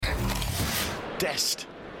Dest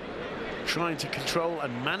trying to control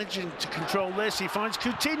and managing to control this. He finds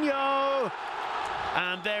Coutinho.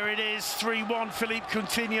 And there it is, 3-1, Philippe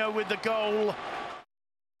Coutinho with the goal.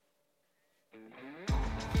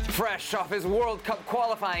 Fresh off his World Cup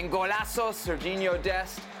qualifying golazo, Serginho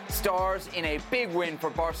Dest stars in a big win for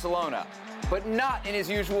Barcelona, but not in his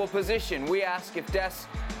usual position. We ask if Dest's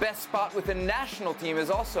best spot with the national team is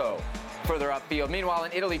also further upfield. Meanwhile,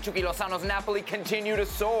 in Italy, Chucky Lozano's Napoli continue to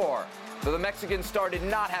soar. Though the Mexican star did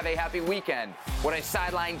not have a happy weekend, what a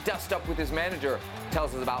sideline dust-up with his manager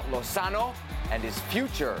tells us about Lozano and his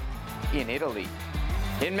future in Italy.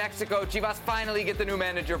 In Mexico, Chivas finally get the new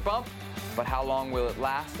manager bump, but how long will it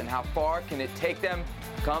last and how far can it take them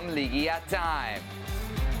come Liguilla time?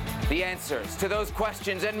 The answers to those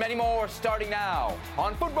questions and many more starting now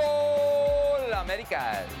on Futbol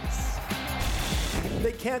Americas.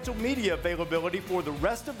 They canceled media availability for the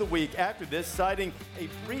rest of the week after this, citing a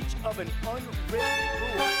breach of an unwritten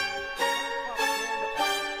rule.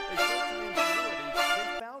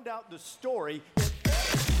 They found out the story.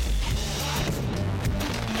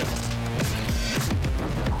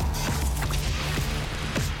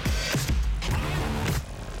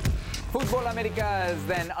 Futbol Americas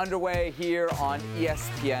then underway here on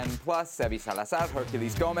ESPN+. Sevi Salazar,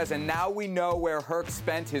 Hercules Gomez, and now we know where Herc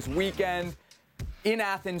spent his weekend. In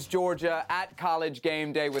Athens, Georgia, at College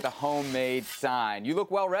Game Day with a homemade sign. You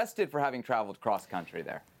look well rested for having traveled cross-country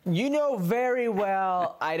there. You know very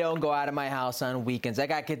well I don't go out of my house on weekends. I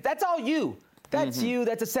got kids. That's all you. That's you.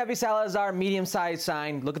 That's a Sevi Salazar medium-sized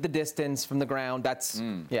sign. Look at the distance from the ground. That's,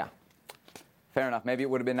 yeah. Fair enough. Maybe it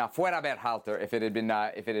would have been fuera Berhalter if it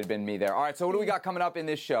had been me there. All right, so what do we got coming up in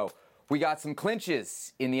this show? We got some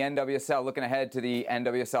clinches in the NWSL, looking ahead to the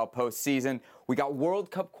NWSL postseason. We got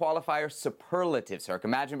World Cup qualifier superlatives, Herc.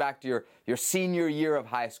 Imagine back to your senior year of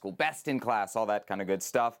high school, best in class, all that kind of good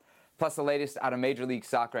stuff. Plus the latest out of Major League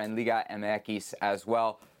Soccer and Liga MX as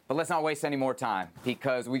well. But let's not waste any more time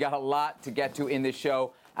because we got a lot to get to in this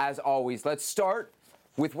show, as always. Let's start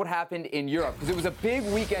with what happened in Europe, because it was a big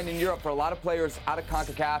weekend in Europe for a lot of players out of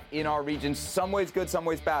CONCACAF in our region. Some ways good, some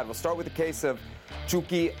ways bad. We'll start with the case of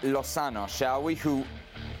Chucky Lozano, shall we? Who,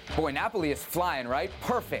 boy, Napoli is flying, right?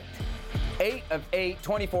 Perfect. 8 of 8,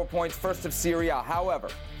 24 points, first of Serie A. However,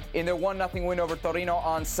 in their 1-0 win over Torino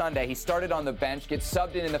on Sunday, he started on the bench, gets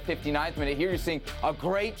subbed in the 59th minute. Here you're seeing a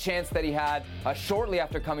great chance that he had shortly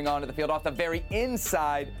after coming onto the field off the very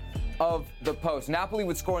inside of the post. Napoli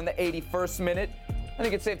would score in the 81st minute. I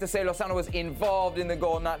think it's safe to say Lozano was involved in the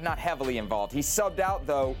goal, not heavily involved. He subbed out,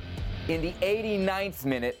 though, in the 89th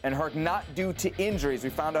minute, and Herc not due to injuries. We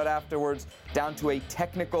found out afterwards, down to a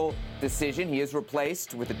technical decision. He is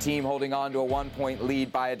replaced with the team holding on to a 1-point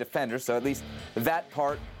lead by a defender, so at least that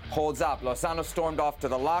part holds up. Lozano stormed off to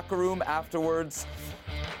the locker room afterwards.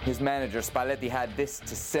 His manager, Spalletti, had this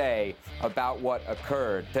to say about what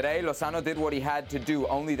occurred. Today, Lozano did what he had to do,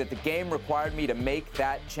 only that the game required me to make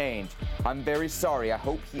that change. I'm very sorry. I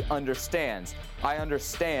hope he understands. I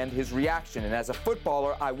understand his reaction, and as a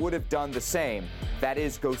footballer, I would have done the same. That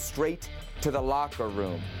is, go straight to the locker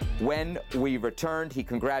room. When we returned, he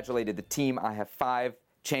congratulated the team. I have 5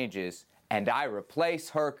 changes, and I replace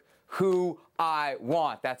Herc who I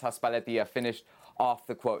want. That's how Spalletti finished off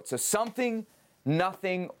the quote. So something,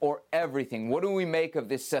 nothing, or everything. What do we make of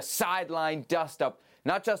this sideline dust-up,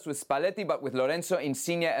 not just with Spalletti, but with Lorenzo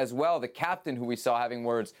Insigne as well, the captain who we saw having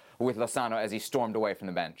words with Lozano as he stormed away from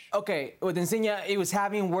the bench? Okay, with Insigne, he was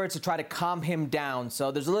having words to try to calm him down, so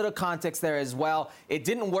there's a little context there as well. It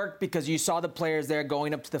didn't work because you saw the players there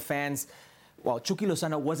going up to the fans. Well, Chucky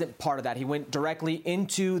Lozano wasn't part of that. He went directly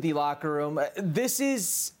into the locker room. This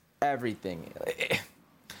is everything.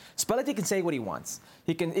 Spalletti can say what he wants.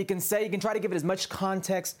 He can try to give it as much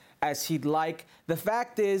context as he'd like. The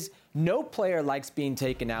fact is, no player likes being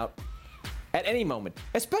taken out at any moment,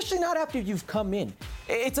 especially not after you've come in.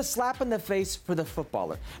 It's a slap in the face for the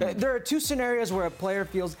footballer. There are 2 scenarios where a player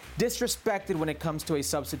feels disrespected when it comes to a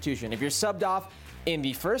substitution. If you're subbed off in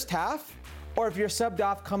the first half, or if you're subbed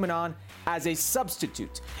off coming on as a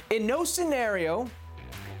substitute. In no scenario,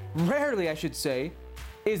 rarely I should say,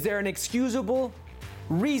 is there an excusable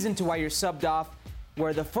reason to why you're subbed off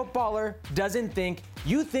where the footballer doesn't think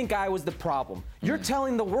you think I was the problem. You're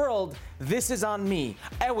telling the world this is on me.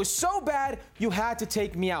 It was so bad you had to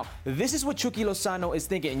take me out. This is what Chucky Lozano is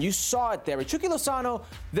thinking, and you saw it there. With Chucky Lozano,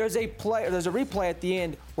 there's a replay at the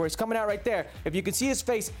end where it's coming out right there. If you can see his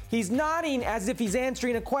face, he's nodding as if he's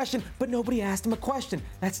answering a question, but nobody asked him a question.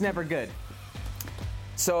 That's never good.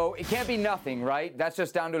 So it can't be nothing, right? That's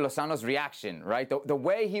just down to Lozano's reaction, right? The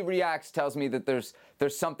way he reacts tells me that there's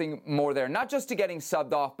something more there. Not just to getting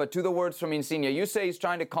subbed off, but to the words from Insigne. You say he's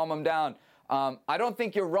trying to calm him down. I don't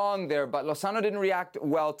think you're wrong there, but Lozano didn't react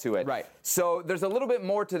well to it. Right. So there's a little bit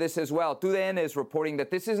more to this as well. TUDN is reporting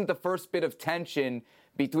that this isn't the first bit of tension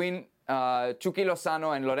between Chucky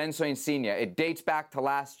Lozano and Lorenzo Insigne. It dates back to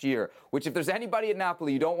last year, which if there's anybody at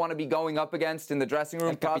Napoli you don't want to be going up against in the dressing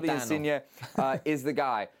room, probably Insigne is the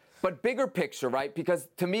guy. But bigger picture, right? Because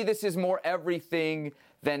to me this is more everything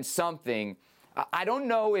than something. I don't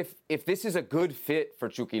know if this is a good fit for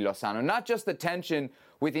Chucky Lozano. Not just the tension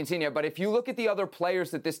with Insigne, but if you look at the other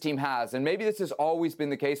players that this team has, and maybe this has always been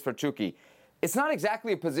the case for Chucky, it's not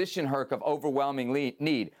exactly a position, Herc, of overwhelming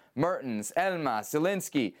need. Mertens, Elma,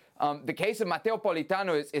 Zielinski. The case of Matteo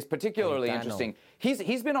Politano is particularly interesting.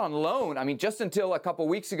 He's been on loan. I mean, just until a couple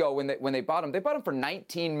weeks ago when they bought him for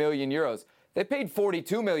 19 million euros. They paid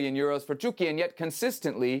 42 million euros for Chucky, and yet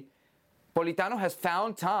consistently, Politano has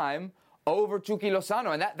found time over Chucky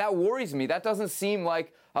Lozano, and that worries me. That doesn't seem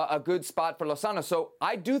like a good spot for Lozano. So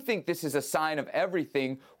I do think this is a sign of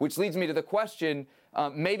everything, which leads me to the question,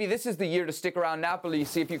 maybe this is the year to stick around Napoli,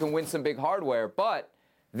 see if you can win some big hardware. But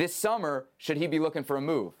this summer, should he be looking for a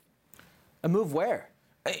move? A move where?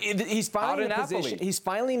 He's finally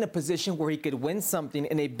in a position where he could win something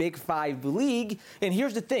in a Big Five league. And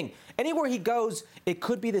here's the thing. Anywhere he goes, it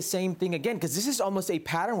could be the same thing again, because this is almost a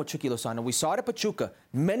pattern with Chucky Lozano. We saw it at Pachuca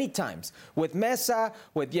many times. With Mesa,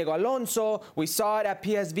 with Diego Alonso. We saw it at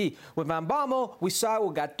PSV. With Van Bommel, we saw it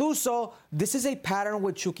with Gattuso. This is a pattern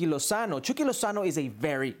with Chucky Lozano. Chucky Lozano is a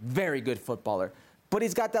very, very good footballer. But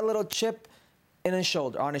he's got that little chip on his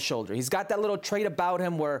shoulder. He's got that little trait about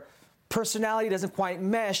him where personality doesn't quite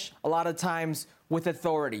mesh a lot of times with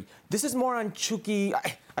authority. This is more on Chucky.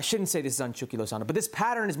 I shouldn't say this is on Chucky Lozano, but this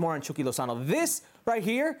pattern is more on Chucky Lozano. This right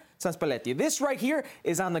here, San Spalletti. This right here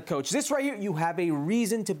is on the coach. This right here, you have a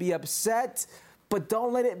reason to be upset, but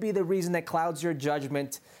don't let it be the reason that clouds your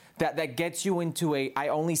judgment, that gets you into a I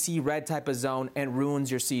only see red type of zone and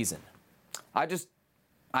ruins your season. I just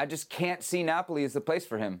can't see Napoli as the place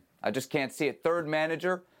for him. I just can't see it. Third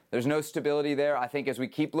manager. There's no stability there. I think as we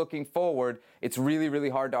keep looking forward, it's really, really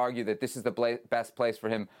hard to argue that this is the best place for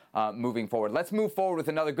him moving forward. Let's move forward with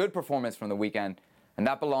another good performance from the weekend, and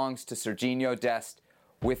that belongs to Sergiño Dest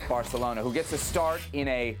with Barcelona, who gets a start in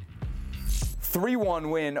a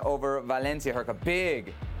 3-1 win over Valencia. A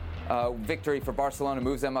big victory for Barcelona,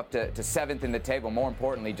 moves them up to 7th in the table. More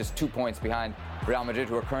importantly, just 2 points behind Real Madrid,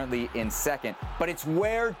 who are currently in 2nd. But it's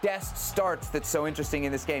where Dest starts that's so interesting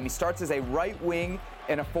in this game. He starts as a right wing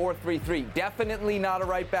in a 4-3-3. Definitely not a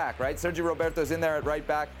right back, right? Sergio Roberto's in there at right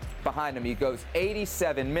back behind him. He goes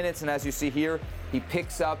 87 minutes, and as you see here, he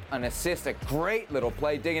picks up an assist, a great little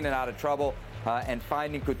play, digging it out of trouble, and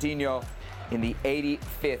finding Coutinho in the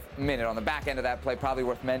 85th minute. On the back end of that play, probably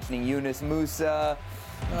worth mentioning, Yunus Musa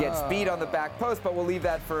gets beat on the back post, but we'll leave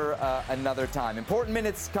that for another time. Important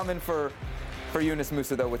minutes coming for Yunus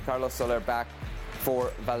Musa, though, with Carlos Soler back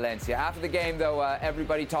for Valencia. After the game, though,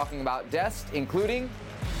 everybody talking about Dest, including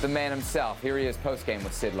the man himself. Here he is post-game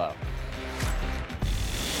with Sid Lowe.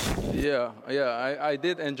 Yeah, I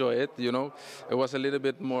did enjoy it, you know. It was a little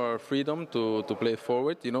bit more freedom to play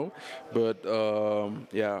forward, you know. But,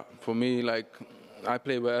 yeah, for me, like, I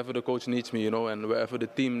play wherever the coach needs me, you know, and wherever the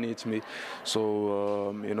team needs me.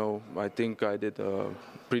 So, you know, I think I did a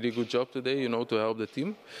pretty good job today, you know, to help the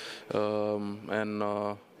team.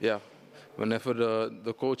 Yeah, whenever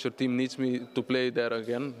the coach or team needs me to play there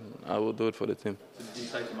again, I will do it for the team. So did you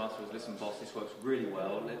say to Masters, listen, boss, this works really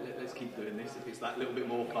well. Let's keep doing this. If it's that little bit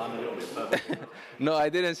more fun, a little bit further. No, I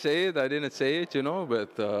didn't say it, you know, but...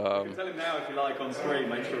 you can tell him now if you like on screen,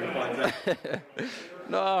 make sure he finds out.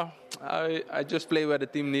 No, I just play where the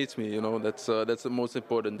team needs me, you know. That's the most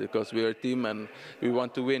important, because we are a team and we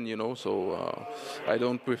want to win, you know. So I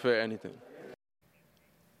don't prefer anything.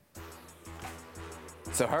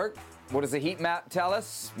 So, Herc, what does the heat map tell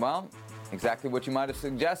us? Well, exactly what you might have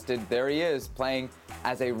suggested. There he is, playing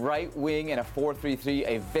as a right wing in a 4-3-3,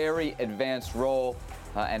 a very advanced role.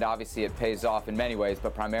 And obviously it pays off in many ways,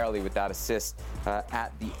 but primarily with that assist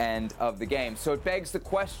at the end of the game. So it begs the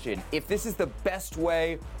question, if this is the best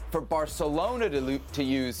way for Barcelona to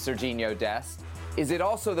use Sergiño Dest, is it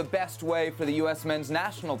also the best way for the U.S. men's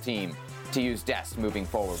national team to use Dest moving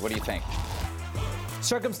forward? What do you think?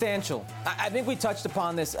 Circumstantial. I think we touched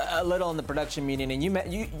upon this a little in the production meeting, and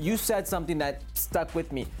you said something that stuck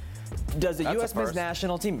with me. Does the U.S. men's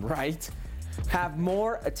national team, right, have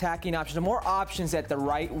more attacking options, more options at the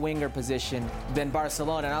right winger position than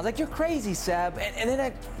Barcelona? And I was like, you're crazy, Seb. And then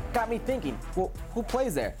it got me thinking, well, who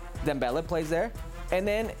plays there? Dembele plays there. And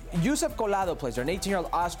then Yusuf Collado plays there, an 18-year-old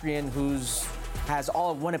Austrian who's has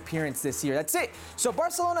all of one appearance this year. That's it. So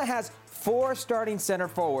Barcelona has 4 starting center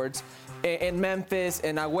forwards in Memphis,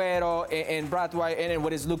 and Agüero, and Brad White, and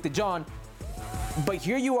what is Luke de Jong. But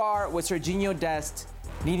here you are with Sergiño Dest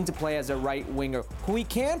needing to play as a right winger who he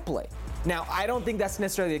can play. Now, I don't think that's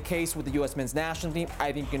necessarily the case with the U.S. men's national team.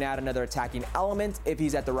 I think you can add another attacking element if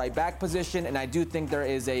he's at the right back position, and I do think there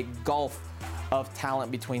is a gulf of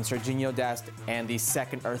talent between Sergiño Dest and the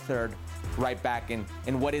second or third right back in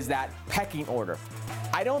what is that pecking order.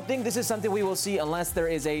 I don't think this is something we will see unless there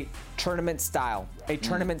is a tournament style, a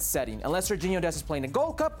tournament setting, unless Sergiño Dest is playing the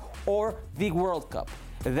Gold Cup or the World Cup.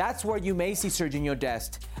 That's where you may see Sergiño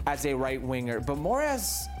Dest as a right winger, but more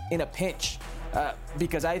as in a pinch.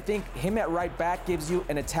 Because I think him at right back gives you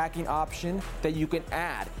an attacking option that you can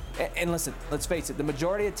add. And listen, let's face it, the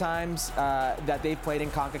majority of times that they've played in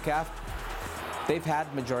CONCACAF, they've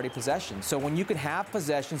had majority possession. So when you can have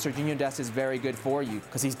possession, Sergiño Dest is very good for you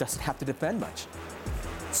because he doesn't have to defend much.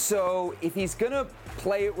 So if he's going to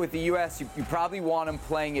play it with the U.S., you probably want him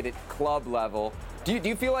playing it at club level. Do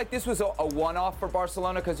you feel like this was a one-off for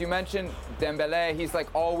Barcelona? Because you mentioned Dembélé, he's like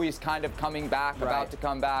always kind of coming back, right, about to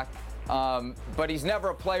come back. But he's never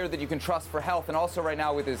a player that you can trust for health. And also right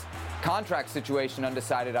now with his contract situation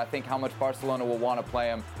undecided, I think how much Barcelona will want to play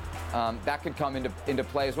him, that could come into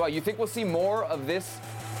play as well. You think we'll see more of this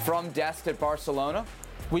from Dest at Barcelona?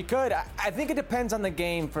 We could. I think it depends on the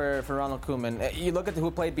game for Ronald Koeman. You look at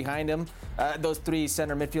who played behind him. Those three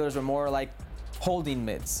center midfielders were more like holding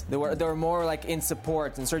mids. They were more like in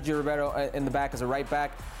support, and Sergio Ribeiro in the back as a right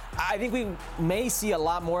back. I think we may see a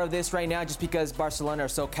lot more of this right now just because Barcelona are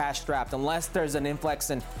so cash-strapped. Unless there's an influx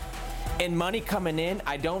in money coming in,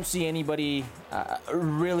 I don't see anybody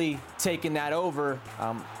really taking that over.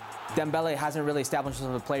 Dembélé hasn't really established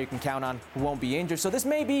himself as a player you can count on who won't be injured. So this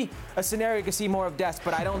may be a scenario you can see more of Dest,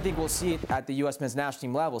 but I don't think we'll see it at the U.S. men's national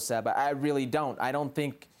team level, Seb. I really don't. I don't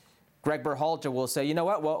think Greg Berhalter will say, you know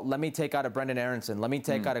what, well, let me take out a Brendan Aronson. Let me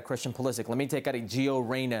take out a Christian Pulisic. Let me take out a Gio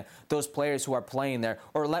Reyna, those players who are playing there.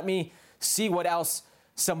 Or let me see what else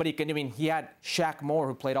somebody can do. I mean, he had Shaq Moore,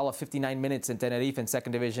 who played all of 59 minutes in Tenerife in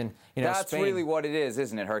second division, That's Spain. really what it is,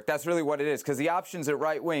 isn't it, Herc? That's really what it is. Because the options at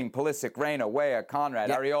right wing, Pulisic, Reyna, Weah, Conrad,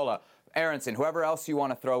 Areola, Aronson, whoever else you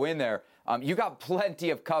want to throw in there, you got plenty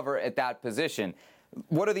of cover at that position.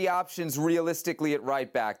 What are the options realistically at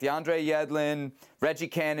right back? DeAndre Yedlin, Reggie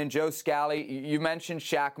Cannon, Joe Scally. You mentioned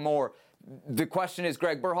Shaq Moore. The question is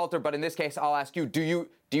Greg Berhalter, but in this case, I'll ask you, do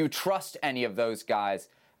you trust any of those guys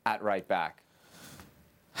at right back?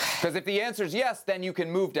 Because if the answer is yes, then you can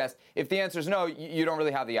move Dest. If the answer is no, you don't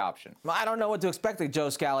really have the option. Well, I don't know what to expect with Joe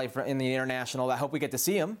Scally in the international. I hope we get to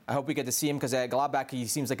see him. Because at Gladbach, he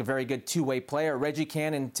seems like a very good two-way player. Reggie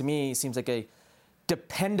Cannon, to me, seems like a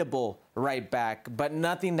dependable right back, but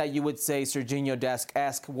nothing that you would say Sergiño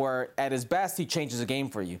Dest-esque, where at his best, he changes the game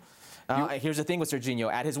for you. Here's the thing with Sergiño.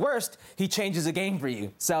 At his worst, he changes the game for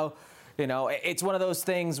you. So, it's one of those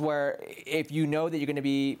things where if you know that you're going to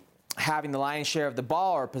be having the lion's share of the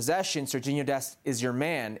ball or possession, Sergiño Dest is your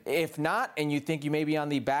man. If not, and you think you may be on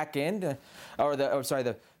the back end,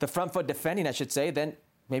 the front foot defending, I should say, then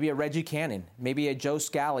maybe a Reggie Cannon, maybe a Joe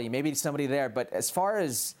Scally, maybe somebody there. But as far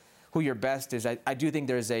as who your best is, I do think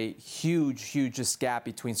there's a huge gap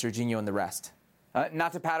between Sergiño and the rest.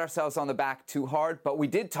 Not to pat ourselves on the back too hard, but we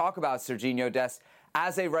did talk about Sergiño Dest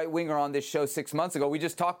as a right winger on this show 6 months ago. We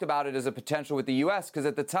just talked about it as a potential with the U.S. because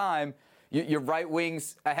at the time, your right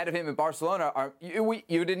wings ahead of him in Barcelona,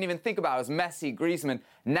 you didn't even think about it. It was Messi, Griezmann.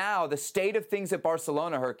 Now, the state of things at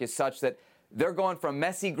Barcelona, Herc, is such that they're going from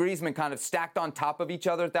Messi, Griezmann kind of stacked on top of each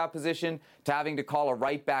other at that position to having to call a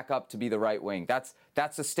right back up to be the right wing. That's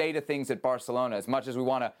the state of things at Barcelona. As much as we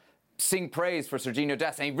want to sing praise for Sergiño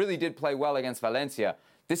Dest, and he really did play well against Valencia,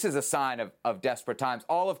 this is a sign of desperate times.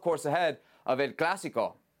 All, of course, ahead of El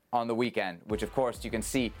Clásico on the weekend, which, of course, you can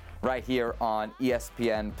see right here on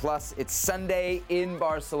ESPN+. It's Sunday in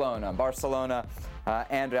Barcelona. Barcelona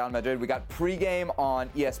and Real Madrid. We got pregame on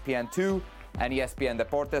ESPN2 and ESPN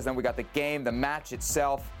Deportes. Then we got the game, the match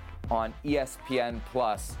itself on ESPN+.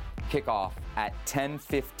 Kickoff at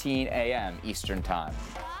 10:15 a.m. Eastern Time.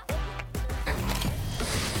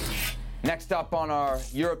 Next up on our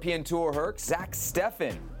European tour, Herc, Zach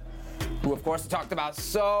Steffen, who, of course, talked about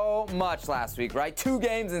so much last week, right? 2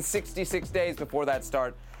 games in 66 days before that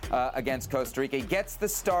start against Costa Rica. He gets the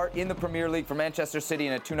start in the Premier League for Manchester City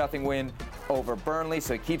in a 2-0 win over Burnley,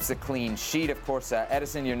 so he keeps a clean sheet. Of course,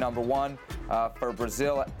 Edison, your number 1 for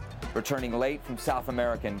Brazil, returning late from South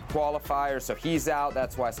American qualifiers, so he's out.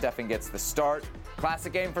 That's why Steffen gets the start.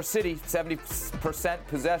 Classic game for City, 70%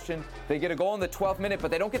 possession. They get a goal in the 12th minute,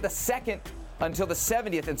 but they don't get the second until the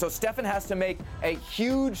 70th, and so Steffen has to make a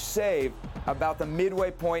huge save about the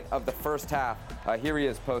midway point of the first half. Here he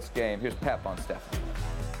is post-game. Here's Pep on Steffen.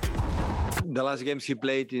 the last games he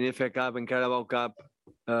played in FA Cup and Carabao Cup,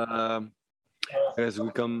 as we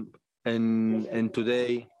come and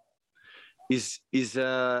today, is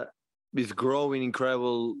growing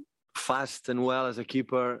incredible fast and well as a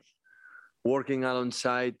keeper, working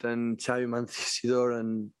alongside and Xavi Mancisidor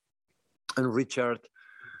and Richard.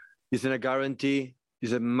 Isn't a guarantee.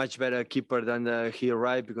 He's a much better keeper than he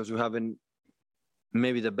arrived, because we haven't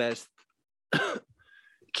maybe the best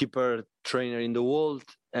keeper trainer in the world,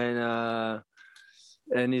 and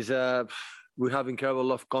we have incredible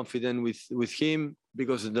lot of confidence with him,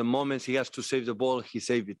 because at the moments he has to save the ball, he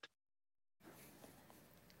save it.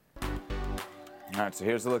 All right, so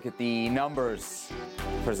here's a look at the numbers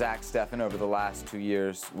for Zach Steffen over the last 2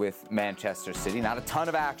 years with Manchester City. Not a ton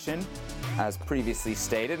of action, as previously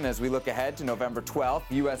stated. And as we look ahead to November 12th,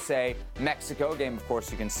 USA-Mexico, game, of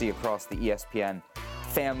course, you can see across the ESPN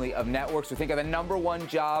family of networks. We think of the number one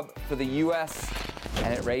job for the U.S.,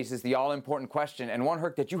 and it raises the all-important question, and one,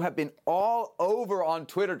 Herc, that you have been all over on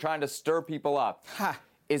Twitter trying to stir people up.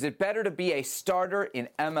 Is it better to be a starter in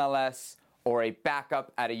MLS or a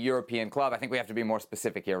backup at a European club? I think we have to be more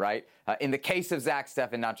specific here, right? In the case of Zach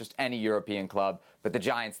Steffen, not just any European club, but the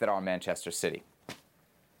giants that are Manchester City.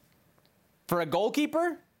 For a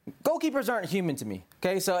goalkeeper, goalkeepers aren't human to me,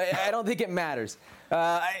 okay? So I don't think it matters.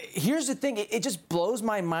 Here's the thing. It just blows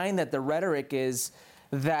my mind that the rhetoric is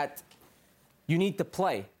that you need to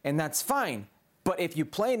play, and that's fine. But if you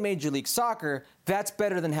play in Major League Soccer, that's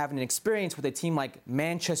better than having an experience with a team like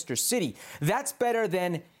Manchester City. That's better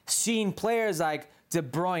than seeing players like De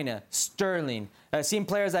Bruyne, Sterling, seeing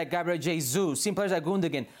players like Gabriel Jesus, seeing players like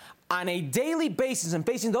Gundogan on a daily basis, and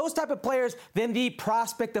facing those type of players than the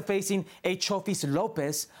prospect of facing a Chofis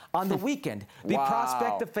Lopez on the weekend. The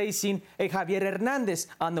prospect of facing a Javier Hernandez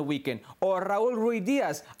on the weekend, or Raul Ruiz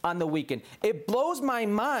Diaz on the weekend. It blows my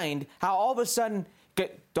mind how all of a sudden,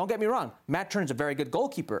 don't get me wrong, Matt Turner's a very good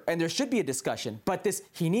goalkeeper, and there should be a discussion, but this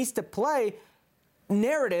he needs to play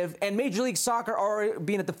narrative, and Major League Soccer are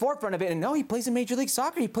being at the forefront of it. And no, he plays in Major League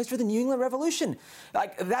Soccer. He plays for the New England Revolution.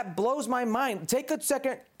 Like, that blows my mind. Take a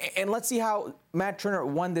second and let's see how Matt Turner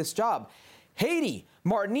won this job. Haiti,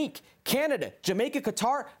 Martinique, Canada, Jamaica,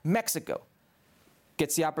 Qatar, Mexico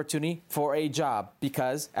gets the opportunity for a job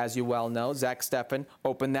because, as you well know, Zach Steffen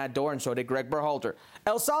opened that door, and so did Greg Berhalter.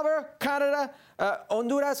 El Salvador, Canada,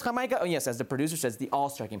 Honduras, Jamaica. Oh, yes, as the producer says, the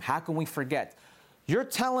All-Star game. How can we forget? You're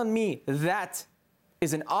telling me that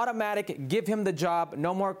is an automatic, give him the job,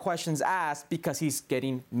 no more questions asked, because he's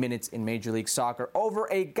getting minutes in Major League Soccer over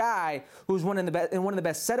a guy who's one of the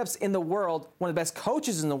best setups in the world, one of the best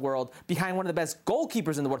coaches in the world, behind one of the best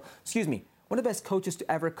goalkeepers in the world. Excuse me, one of the best coaches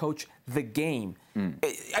to ever coach the game.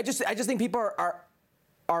 I just think people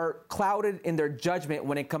are clouded in their judgment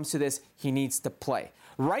when it comes to this. He needs to play.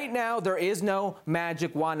 Right now, there is no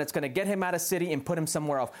magic wand that's going to get him out of City and put him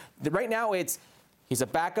somewhere else. Right now, he's a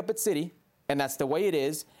backup at City, and that's the way it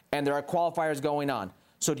is, and there are qualifiers going on.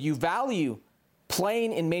 So do you value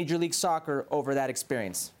playing in Major League Soccer over that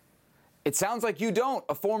experience? It sounds like you don't.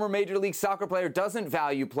 A former Major League Soccer player doesn't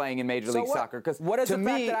value playing in Major League Soccer. Because what does the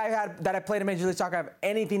fact that I played in Major League Soccer have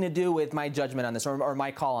anything to do with my judgment on this or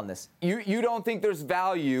my call on this? You don't think there's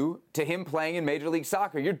value to him playing in Major League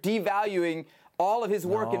Soccer. You're devaluing all of his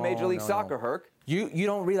work in Major League Soccer, Herc. You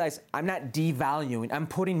don't realize I'm not devaluing. I'm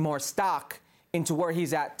putting more stock into where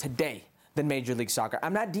he's at today than Major League Soccer.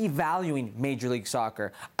 I'm not devaluing Major League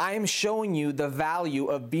Soccer. I am showing you the value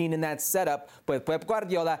of being in that setup with Pep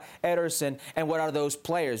Guardiola, Ederson, and what are those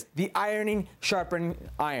players? The iron sharpening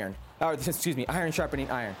iron.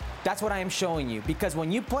 That's what I am showing you. Because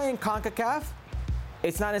when you play in CONCACAF,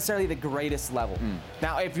 it's not necessarily the greatest level.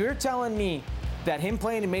 Now, if you're telling me that him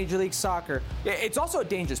playing in Major League Soccer, it's also a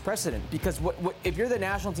dangerous precedent, because if you're the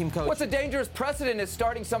national team coach... What's a dangerous precedent is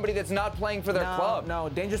starting somebody that's not playing for their club. No,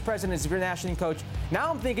 dangerous precedent is if you're the national team coach. Now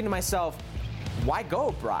I'm thinking to myself, why go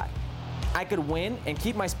abroad? I could win and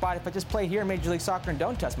keep my spot if I just play here in Major League Soccer and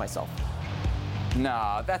don't test myself.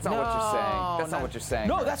 No, that's not what you're saying. That's not what you're saying.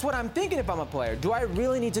 No, that's what I'm thinking if I'm a player. Do I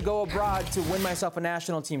really need to go abroad to win myself a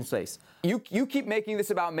national team place? You keep making this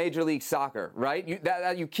about Major League Soccer, right?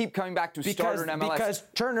 You keep coming back to starter in MLS. Because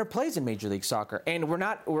Turner plays in Major League Soccer, and we're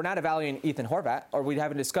not evaluating Ethan Horvath, or we'd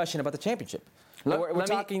have a discussion about the championship. We're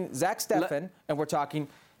talking Zach Steffen, and we're talking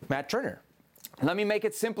Matt Turner. Let me make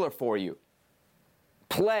it simpler for you.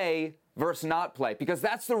 Play versus not play, because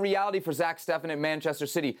that's the reality for Zach Steffen at Manchester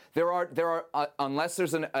City. There are unless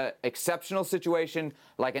there's an exceptional situation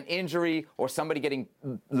like an injury or somebody getting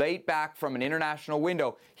late back from an international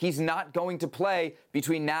window, he's not going to play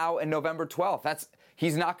between now and November 12th.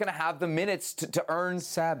 he's not going to have the minutes to earn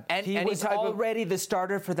he was already the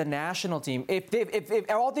starter for the national team. If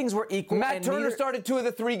all things were equal, Matt Turner started 2 of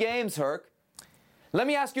the 3 games, Herc. Let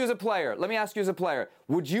me ask you as a player.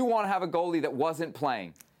 Would you want to have a goalie that wasn't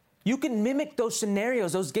playing? You can mimic those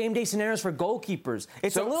scenarios, those game day scenarios for goalkeepers.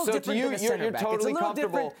 It's a little different than a center you're back. totally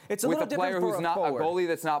comfortable with a player who's not a goalie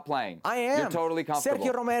that's not playing. I am. You're totally comfortable.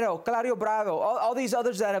 Sergio Romero, Claudio Bravo, all these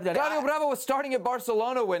others that have done it. Claudio Bravo was starting at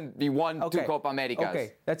Barcelona when he won 2 Copa Americas.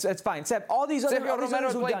 Okay, that's fine. Seb, all these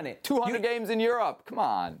others who've done it. 200 games in Europe. Come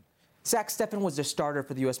on. Zach Steffen was the starter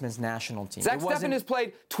for the U.S. men's national team. Zach Steffen has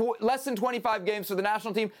played less than 25 games for the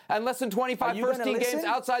national team and less than 25 first-team games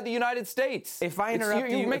outside the United States. If I interrupt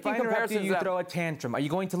you, you throw a tantrum. Are you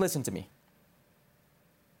going to listen to me?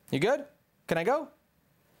 You good? Can I go?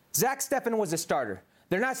 Zach Steffen was the starter.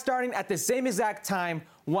 They're not starting at the same exact time.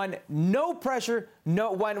 One, no pressure.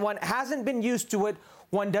 One hasn't been used to it.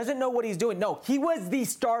 One doesn't know what he's doing. No, he was the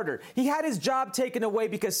starter. He had his job taken away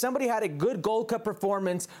because somebody had a good Gold Cup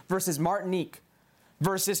performance versus Martinique,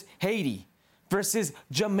 versus Haiti, versus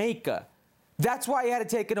Jamaica. That's why he had it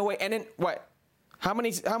taken away. And then what? How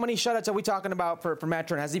many shutouts are we talking about for Matt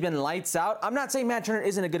Turner? Has he been lights out? I'm not saying Matt Turner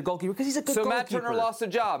isn't a good goalkeeper because he's a good goalkeeper. So Matt Turner lost the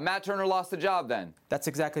job. Matt Turner lost the job then. That's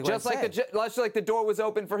exactly what I said. Just like the door was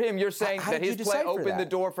open for him, you're saying that his play opened the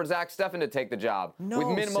door for Zach Steffen to take the job with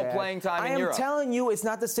minimal playing time in Europe. I am telling you, it's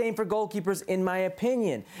not the same for goalkeepers, in my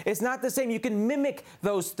opinion. It's not the same. You can mimic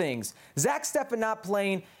those things. Zach Steffen not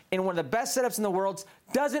playing in one of the best setups in the world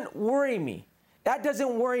doesn't worry me. That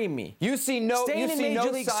doesn't worry me. You see no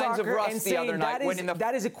signs of rust the other night.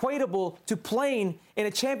 That is equatable to playing in a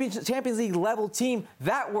Champions League level team.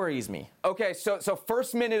 That worries me. Okay, so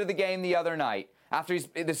first minute of the game the other night, after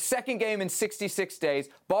the second game in 66 days,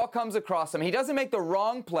 ball comes across him. He doesn't make the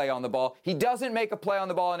wrong play on the ball. He doesn't make a play on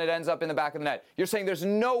the ball and it ends up in the back of the net. You're saying there's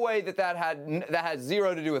no way that had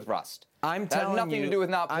zero to do with rust. That had nothing to do with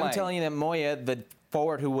not playing. I'm telling you that Moya, the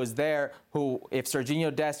forward who was there, who if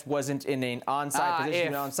Serginho Dest wasn't in an onside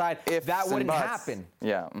position, that wouldn't happen.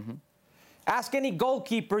 Yeah. Mm-hmm. Ask any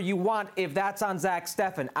goalkeeper you want if that's on Zach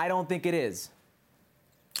Steffen. I don't think it is.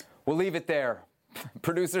 We'll leave it there.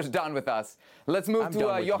 Producer's done with us. Let's move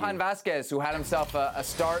to Johan Vasquez, who had himself a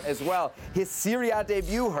start as well. His Serie A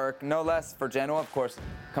debut, Herc, no less for Genoa, of course,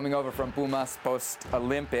 coming over from Pumas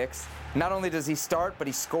post-Olympics. Not only does he start, but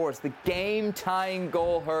he scores the game-tying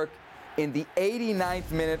goal, Herc, in the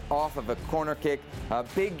 89th minute off of a corner kick. A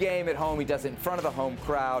big game at home. He does it in front of the home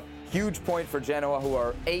crowd. Huge point for Genoa, who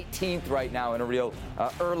are 18th right now in a real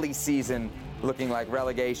early season, looking like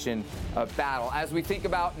relegation battle. As we think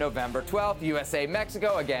about November 12th,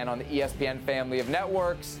 USA-Mexico, again on the ESPN family of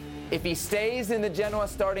networks. If he stays in the Genoa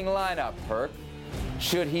starting lineup, Herc,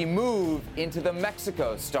 should he move into the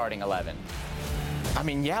Mexico starting 11? I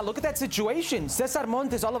mean, yeah, look at that situation. Cesar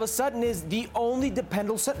Montes all of a sudden is the only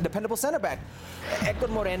dependable center back. Hector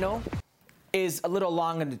Moreno is a little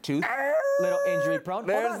long in the tooth, little injury prone.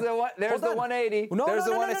 There's the 180. There's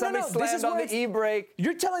the one that somebody slammed on the e-brake.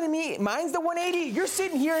 You're telling me mine's the 180? You're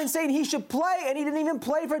sitting here and saying he should play, and he didn't even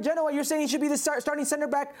play for Genoa. You're saying he should be the starting center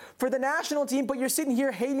back for the national team, but you're sitting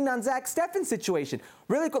here hating on Zach Steffen's situation.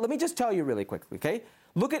 Really quick, let me just tell you really quickly, okay?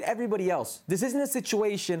 Look at everybody else. This isn't a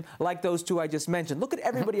situation like those two I just mentioned. Look at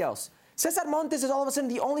everybody else. Cesar Montes is all of a sudden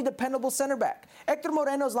the only dependable center back. Hector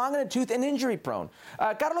Moreno is long in the tooth and injury prone.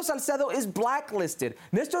 Carlos Salcedo is blacklisted.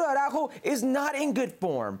 Nestor Araujo is not in good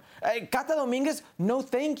form. Cata Dominguez, no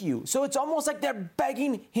thank you. So it's almost like they're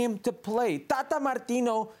begging him to play. Tata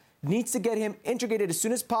Martino needs to get him integrated as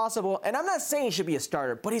soon as possible. And I'm not saying he should be a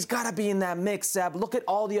starter, but he's got to be in that mix, Seb. Look at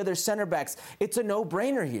all the other center backs. It's a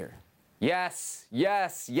no-brainer here. Yes,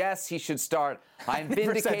 he should start. I'm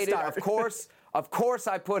vindicated, Of course,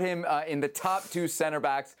 I put him in the top 2 center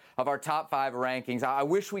backs of our top 5 rankings. I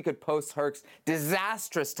wish we could post Herc's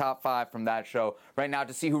disastrous top 5 from that show right now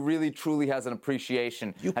to see who really, truly has an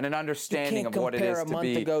appreciation and an understanding of what it is to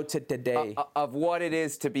be of what it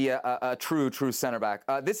is to be a true center back.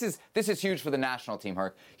 This is huge for the national team,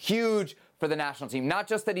 Herc. Huge for the national team. Not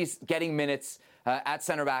just that he's getting minutes at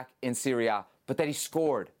center back in Serie A, but that he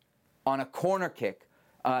scored on a corner kick.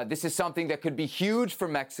 This is something that could be huge for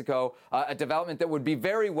Mexico, a development that would be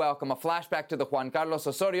very welcome, a flashback to the Juan Carlos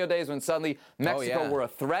Osorio days when suddenly Mexico were a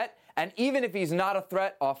threat. And even if he's not a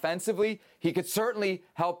threat offensively, he could certainly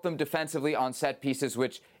help them defensively on set pieces,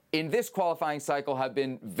 which in this qualifying cycle have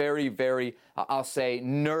been very, very, I'll say,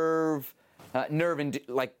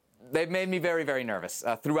 they've made me very, very nervous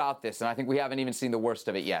throughout this. And I think we haven't even seen the worst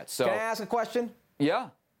of it yet. So, can I ask a question? Yeah.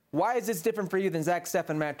 Why is this different for you than Zach Steffen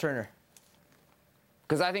and Matt Turner?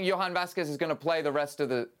 Because I think Johan Vasquez is going to play the rest of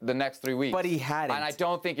the next 3 weeks. But he hadn't. And I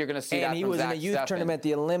don't think you're going to see that And he from was in Zach a youth Steffen. tournament at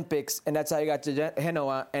the Olympics, and that's how he got to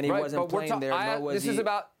Genoa, and he wasn't playing there.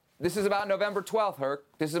 This is about November 12th, Herc.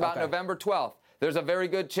 This is about November 12th. There's a very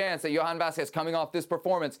good chance that Johan Vasquez, coming off this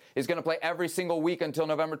performance, is going to play every single week until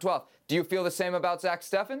November 12th. Do you feel the same about Zach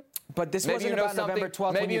Steffen? But this wasn't about November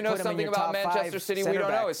 12th. Maybe you know something about Manchester City we don't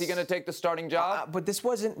know. Is he going to take the starting job? But this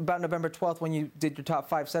wasn't about November 12th when you did your top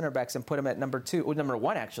 5 center backs and put him at number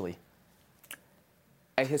 1, actually.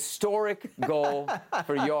 A historic goal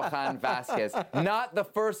for Johan Vasquez. Not the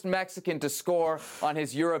first Mexican to score on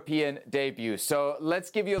his European debut. So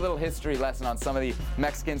let's give you a little history lesson on some of the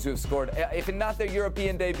Mexicans who have scored, if not their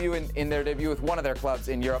European debut, in their debut with one of their clubs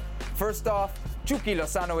in Europe. First off, Chucky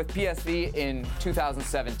Lozano with PSV in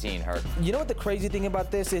 2017, Herc. You know what the crazy thing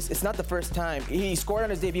about this is? It's not the first time. He scored on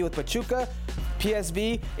his debut with Pachuca,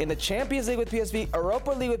 PSV, in the Champions League with PSV,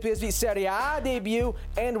 Europa League with PSV, Serie A debut,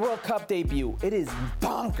 and World Cup debut. It is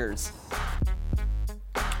bonkers.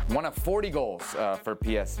 One of 40 goals for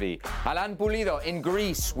PSV. Alan Pulido in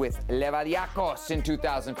Greece with Levadiakos in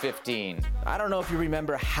 2015. I don't know if you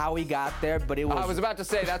remember how he got there, but it was... I was about to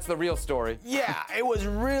say, that's the real story. Yeah, it was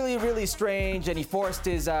really, really strange, and he forced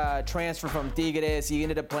his transfer from Tigres. He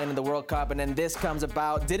ended up playing in the World Cup, and then this comes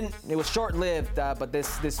about. It was short-lived, but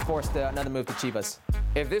this forced another move to Chivas.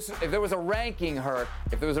 If there was a ranking, Herc,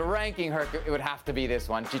 it would have to be this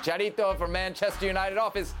one. Chicharito for Manchester United,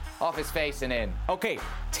 off his face and in. Okay,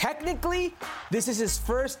 technically, this is his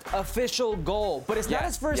first official goal, but it's not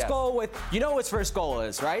his first goal with, you know what his first goal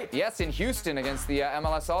is, right? Yes, in Houston against the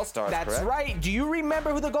MLS All-Stars, That's correct? right. Do you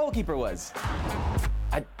remember who the goalkeeper was?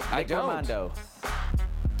 I don't. Armando.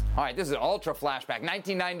 All right, this is an ultra flashback.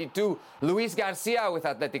 1992, Luis Garcia with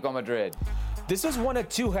Atletico Madrid. This was one of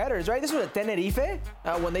 2 headers, right? This was at Tenerife,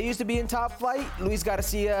 when they used to be in top flight. Luis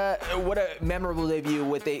Garcia, what a memorable debut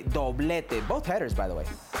with a doblete. Both headers, by the way.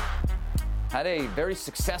 Had a very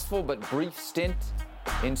successful but brief stint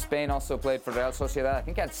in Spain. Also played for Real Sociedad. I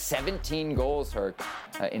think had 17 goals, Herc,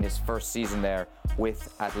 in his first season there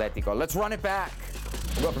with Atletico. Let's run it back.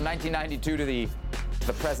 We'll go from 1992 to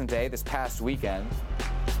the present day, this past weekend.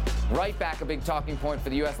 Right back, a big talking point for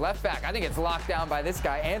the U.S. left back. I think it's locked down by this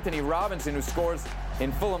guy, Anthony Robinson, who scores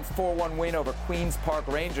in Fulham's 4-1 win over Queen's Park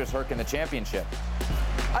Rangers, Herc, in the championship.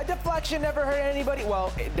 A deflection never hurt anybody.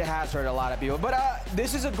 Well, it has hurt a lot of people. But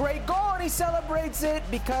this is a great goal, and he celebrates it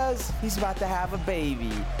because he's about to have a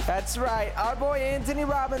baby. That's right. Our boy Anthony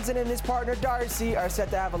Robinson and his partner Darcy are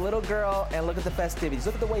set to have a little girl, and look at the festivities.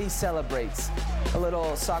 Look at the way he celebrates. A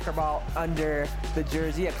little soccer ball under the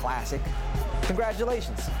jersey, a classic.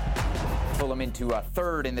 Congratulations. Fulham into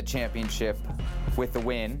third in the championship with the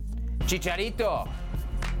win. Chicharito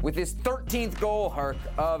with his 13th goal, Herc,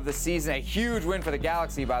 of the season. A huge win for the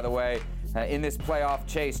Galaxy, by the way, in this playoff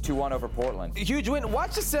chase, 2-1 over Portland. Huge win.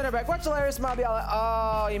 Watch the center back. Watch Larry Mabiala.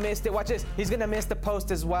 Oh, he missed it. Watch this. He's going to miss the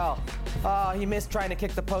post as well. He missed trying to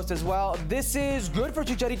kick the post as well. This is good for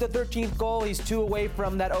Chicharito, 13th goal. He's 2 away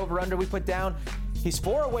from that over-under we put down. He's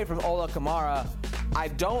 4 away from Ola Kamara. I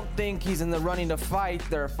don't think he's in the running to fight.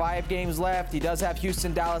 There are 5 games left. He does have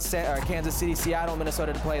Houston, Dallas, or Kansas City, Seattle,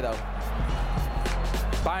 Minnesota to play, though.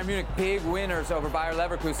 Bayern Munich big winners over Bayer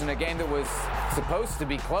Leverkusen, a game that was supposed to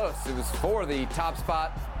be close. It was for the top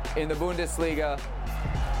spot in the Bundesliga.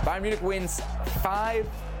 Bayern Munich wins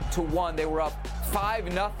 5-1. They were up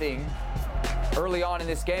 5-0 early on in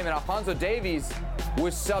this game, and Alphonso Davies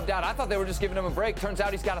was subbed out. I thought they were just giving him a break. Turns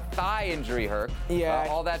out he's got a thigh injury, Herc. Yeah.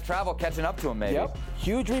 All that travel catching up to him, maybe. Yep.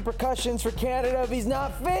 Huge repercussions for Canada if he's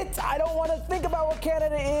not fit. I don't want to think about what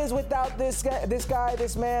Canada is without this guy,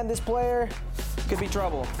 this man, this player. Could be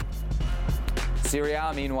trouble. Serie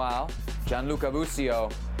A, meanwhile, Gianluca Busio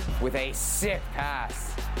with a sick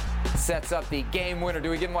pass sets up the game winner. Do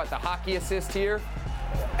we give him, the hockey assist here?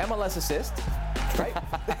 MLS assist, right?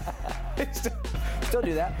 Still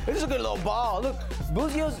do that. This is a good little ball. Look,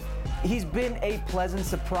 Busio's, he's been a pleasant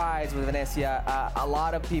surprise with Venezia. A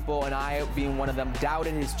lot of people, and I being one of them,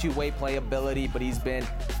 doubted his two-way play ability, but he's been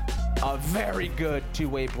a very good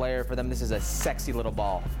two-way player for them. This is a sexy little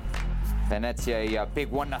ball. Venezia, a big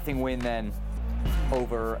 1-0 win then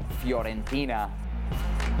over Fiorentina.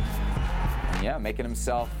 And yeah, making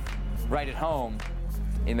himself right at home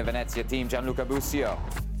in the Venezia team, Gianluca Busio.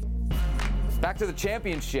 Back to the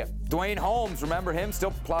championship. Dwayne Holmes, remember him?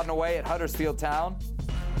 Still plodding away at Huddersfield Town.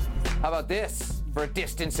 How about this for a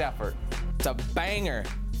distance effort? It's a banger.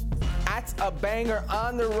 That's a banger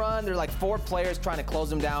on the run. There are like 4 players trying to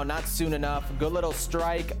close him down. Not soon enough. Good little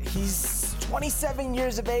strike. He's 27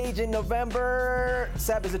 years of age in November.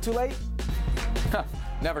 Seb, is it too late?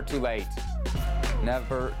 Never too late.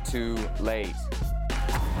 Never too late.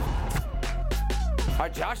 All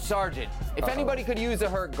right, Josh Sargent. If anybody could use a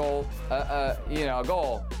hurt goal, a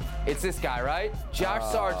goal, it's this guy, right? Josh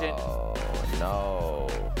Sargent. Oh, no.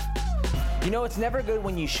 You know, it's never good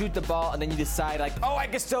when you shoot the ball and then you decide, like, oh, I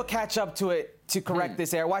can still catch up to it to correct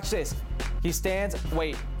this error. Watch this. He stands,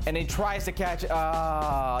 and he tries to catch it.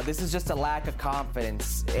 This is just a lack of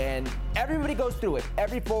confidence. And everybody goes through it.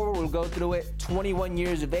 Every forward will go through it. 21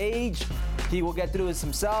 years of age. He will get through this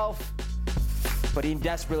himself. But he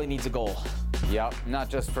desperately needs a goal. Yep, not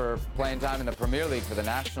just for playing time in the Premier League, for the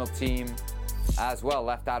national team as well,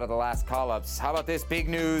 left out of the last call-ups. How about this big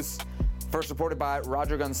news? First reported by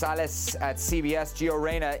Roger Gonzalez at CBS, Gio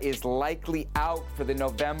Reyna is likely out for the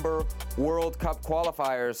November World Cup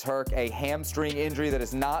qualifiers. Herc, a hamstring injury that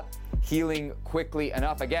is not healing quickly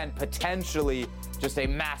enough. Again, potentially just a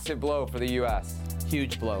massive blow for the U.S.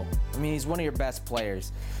 Huge blow. I mean, he's one of your best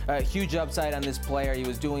players. Huge upside on this player. He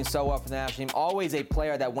was doing so well for the national team. Always a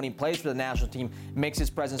player that when he plays for the national team makes his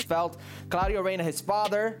presence felt. Claudio Reyna, his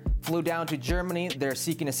father, flew down to Germany. They're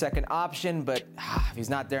seeking a second option, but if he's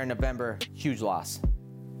not there in November, huge loss.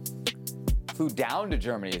 Flew down to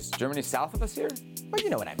Germany. Is Germany south of us here? Well, you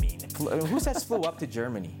know what I mean. Who says flew up to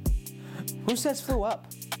Germany? Who says flew up?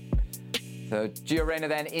 So Gio Reyna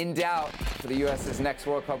then in doubt for the U.S.'s next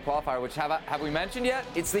World Cup qualifier, which have we mentioned yet?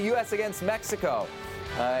 It's the U.S. against Mexico.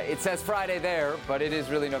 It says Friday there, but it is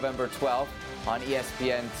really November 12th on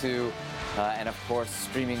ESPN2. And of course,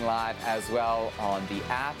 streaming live as well on the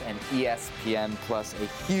app and ESPN Plus. A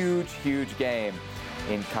huge, huge game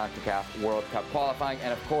in CONCACAF World Cup qualifying.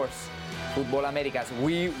 And of course, Futbol Americas.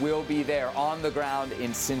 We will be there on the ground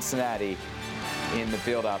in Cincinnati in the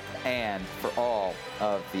build-up and for all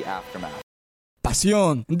of the aftermath.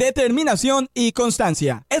 Pasión, determinación y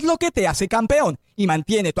constancia es lo que te hace campeón y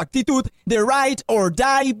mantiene tu actitud de ride or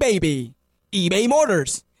die, baby. eBay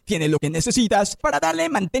Motors tiene lo que necesitas para darle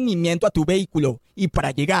mantenimiento a tu vehículo y para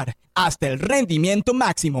llegar hasta el rendimiento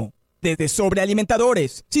máximo. Desde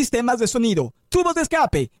sobrealimentadores, sistemas de sonido, tubos de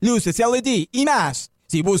escape, luces LED y más.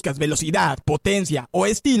 Si buscas velocidad, potencia o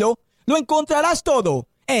estilo, lo encontrarás todo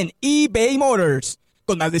en eBay Motors.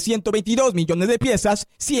 Con más de 122 millones de piezas,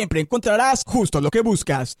 siempre encontrarás justo lo que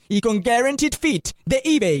buscas. Y con Guaranteed Fit de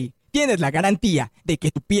eBay, tienes la garantía de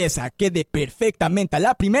que tu pieza quede perfectamente a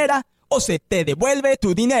la primera o se te devuelve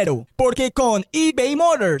tu dinero. Porque con eBay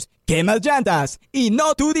Motors, quemas llantas y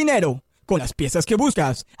no tu dinero. Con las piezas que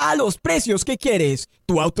buscas, a los precios que quieres,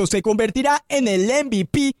 tu auto se convertirá en el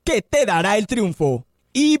MVP que te dará el triunfo.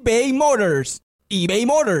 eBay Motors.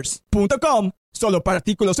 ebaymotors.com. Solo para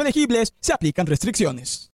artículos elegibles se aplican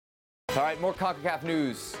restricciones. All right, more CONCACAF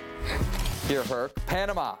news here, Herc.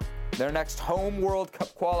 Panama, their next home World Cup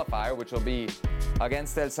qualifier, which will be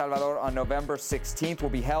against El Salvador on November 16th, will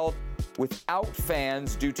be held without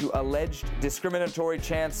fans due to alleged discriminatory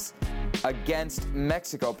chants against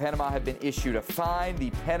Mexico. Panama have been issued a fine.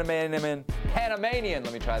 The Panamanian,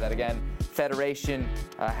 Federation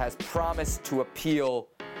has promised to appeal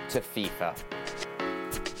to FIFA.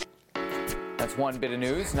 That's one bit of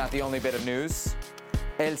news, not the only bit of news.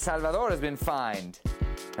 El Salvador has been fined,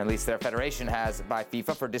 at least their federation has, by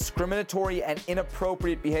FIFA for discriminatory and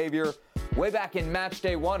inappropriate behavior way back in match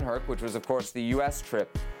day one, Herc, which was, of course, the U.S.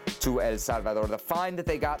 trip to El Salvador. The fine that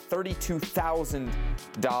they got,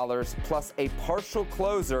 $32,000 plus a partial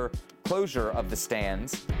closure of the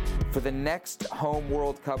stands for the next home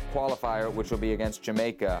World Cup qualifier, which will be against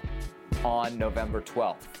Jamaica on November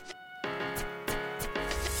 12th.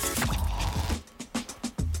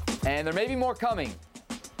 And there may be more coming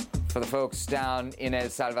for the folks down in El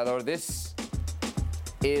Salvador. This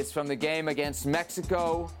is from the game against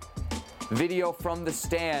Mexico. Video from the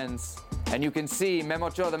stands. And you can see Memo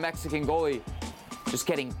Ochoa, the Mexican goalie, just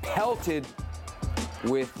getting pelted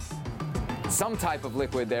with some type of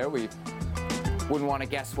liquid there. We wouldn't want to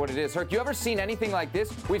guess what it is. Herc, you ever seen anything like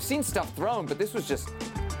this? We've seen stuff thrown, but this was just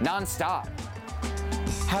nonstop.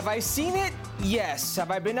 Have I seen it? Yes. Have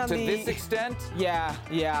I been on to this extent? Yeah.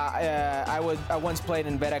 I once played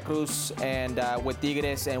in Veracruz and with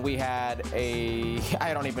Tigres, and we had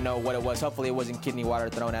I don't even know what it was. Hopefully it wasn't kidney water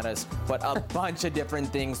thrown at us, but a bunch of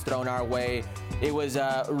different things thrown our way. It was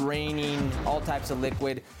raining, all types of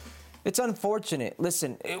liquid. It's unfortunate.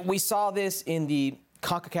 Listen, we saw this in the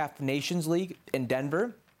CONCACAF Nations League in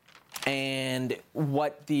Denver, and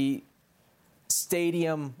what the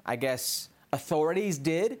stadium, I guess, authorities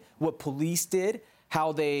did, what police did,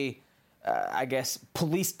 how they,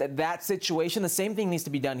 policed that situation. The same thing needs to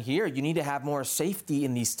be done here. You need to have more safety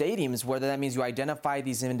in these stadiums, whether that means you identify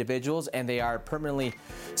these individuals and they are permanently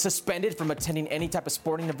suspended from attending any type of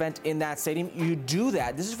sporting event in that stadium. You do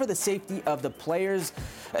that. This is for the safety of the players.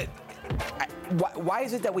 Why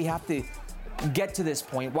is it that we have to get to this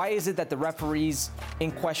point? Why is it that the referees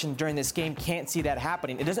in question during this game can't see that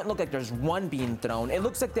happening? It doesn't look like there's one being thrown. It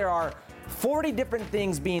looks like there are 40 different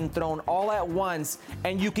things being thrown all at once,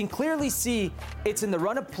 and you can clearly see it's in the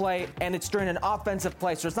run of play and it's during an offensive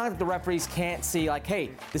play. So it's not that the referees can't see, like,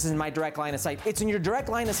 hey, this is my direct line of sight. It's in your direct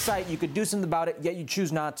line of sight. You could do something about it, yet you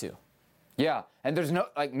choose not to. Yeah, and there's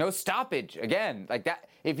no stoppage. Again, like that.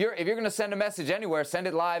 If you're going to send a message anywhere, send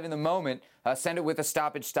it live in the moment. Send it with a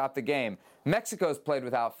stoppage. Stop the game. Mexico's played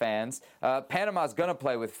without fans. Panama's going to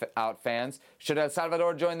play without fans. Should El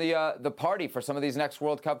Salvador join the party for some of these next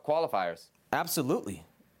World Cup qualifiers? Absolutely.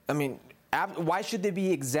 I mean, why should they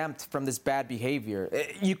be exempt from this bad behavior?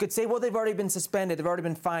 You could say, well, they've already been suspended, they've already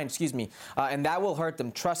been fined, and that will hurt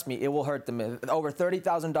them. Trust me, it will hurt them. Over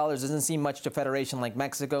 $30,000 doesn't seem much to a federation like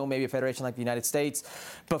Mexico, maybe a federation like the United States,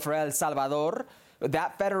 but for El Salvador,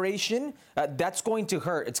 that federation, that's going to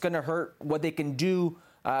hurt. It's going to hurt what they can do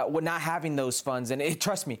with not having those funds. And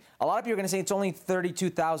trust me, a lot of people are going to say it's only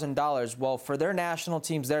 $32,000. Well, for their national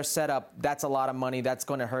teams, their setup, that's a lot of money. That's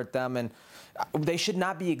going to hurt them, and they should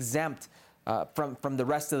not be exempt from the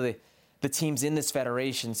rest of the teams in this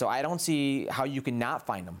federation. So I don't see how you can not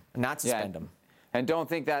fine them, not suspend them. And don't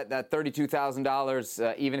think that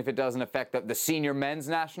 $32,000, even if it doesn't affect the senior men's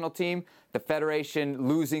national team, the federation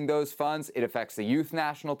losing those funds, it affects the youth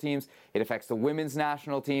national teams, it affects the women's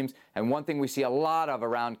national teams. And one thing we see a lot of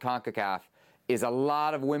around CONCACAF is a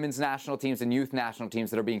lot of women's national teams and youth national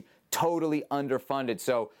teams that are being totally underfunded.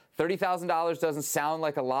 So $30,000 doesn't sound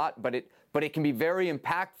like a lot, but it can be very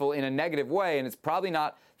impactful in a negative way, and it's probably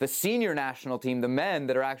not the senior national team, the men,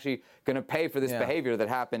 that are actually going to pay for this behavior that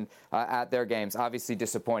happened at their games. Obviously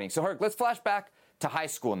disappointing. So, Herc, let's flash back to high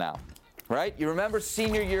school now, right? You remember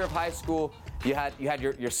senior year of high school, you had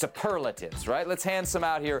your superlatives, right? Let's hand some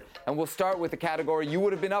out here, and we'll start with the category you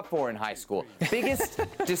would have been up for in high school. Biggest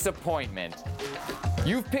disappointment.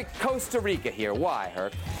 You've picked Costa Rica here. Why,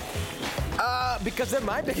 Herc? Because they're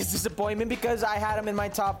my biggest disappointment, because I had them in my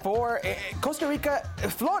top 4. Costa Rica,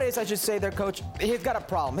 Flores, I should say, their coach, he's got a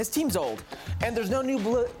problem. His team's old, and there's no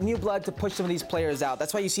new blood to push some of these players out.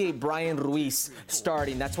 That's why you see Brian Ruiz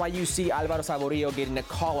starting. That's why you see Alvaro Saborío getting a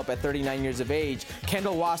call-up at 39 years of age.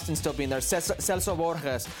 Kendall Waston still being there. Celso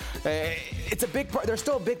Borges. It's a big part. They're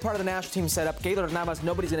still a big part of the national team setup. Gaylor Navas,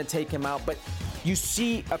 nobody's going to take him out, but you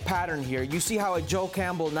see a pattern here. You see how a Joe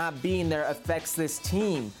Campbell not being there affects this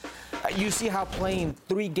team. You see how playing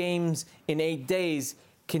 3 games in 8 days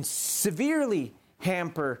can severely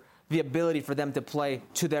hamper the ability for them to play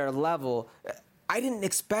to their level. I didn't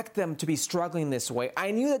expect them to be struggling this way. I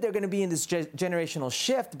knew that they're going to be in this generational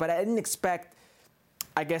shift, but I didn't expect,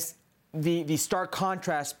 I guess, the stark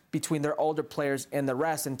contrast between their older players and the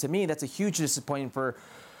rest. And to me, that's a huge disappointment for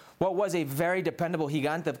what was a very dependable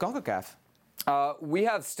gigante of CONCACAF. We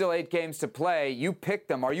have still 8 games to play. You picked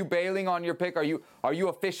them. Are you bailing on your pick? Are you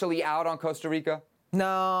officially out on Costa Rica? No,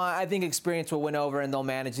 I think experience will win over and they'll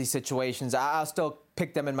manage these situations. I'll still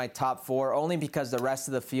pick them in my top 4, only because the rest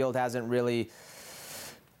of the field hasn't really,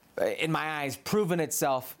 in my eyes, proven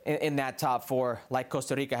itself in that top 4 like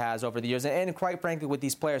Costa Rica has over the years, and quite frankly with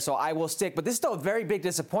these players. So I will stick. But this is still a very big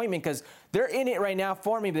disappointment because they're in it right now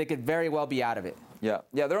for me, but they could very well be out of it. Yeah,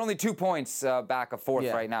 they're only 2 points back of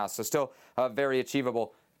 4th right now, so still very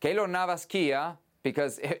achievable. Keylor Navas Kia,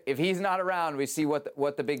 because if he's not around, we see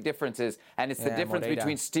what the big difference is, and it's the difference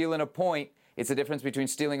between stealing a point. It's the difference between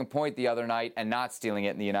stealing a point the other night and not stealing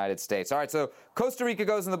it in the United States. All right, so Costa Rica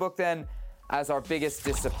goes in the book then as our biggest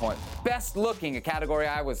disappointment. Best looking, a category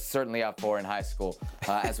I was certainly up for in high school,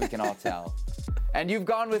 as we can all tell. And you've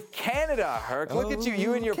gone with Canada, Herc. Look at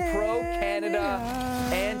you and your pro-Canada,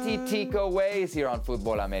 anti-Tico ways here on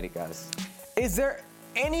Futbol Americas. Is there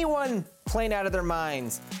anyone playing out of their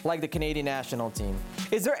minds like the Canadian national team?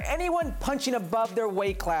 Is there anyone punching above their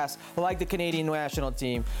weight class like the Canadian national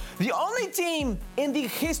team? The only team in the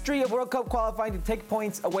history of World Cup qualifying to take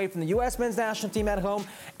points away from the U.S. men's national team at home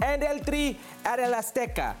and El Tri at El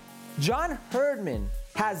Azteca. John Herdman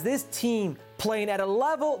has this team playing at a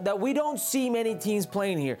level that we don't see many teams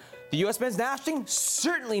playing here. The U.S. men's national team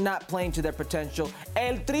certainly not playing to their potential.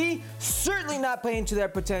 El Tri certainly not playing to their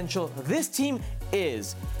potential. This team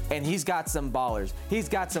is. And he's got some ballers. He's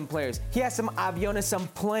got some players. He has some aviones, some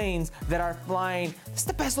planes that are flying. It's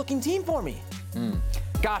the best looking team for me.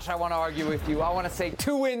 Gosh, I want to argue with you. I want to say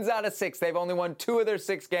 2 wins out of 6. They've only won 2 of their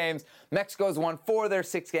 6 games. Mexico's won 4 of their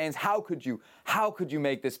 6 games. How could you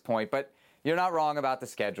make this point? But you're not wrong about the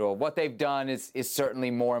schedule. What they've done is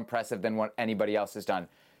certainly more impressive than what anybody else has done.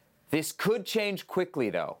 This could change quickly,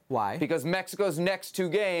 though. Why? Because Mexico's next 2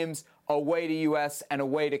 games away to US, and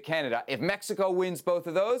away to Canada. If Mexico wins both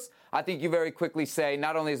of those, I think you very quickly say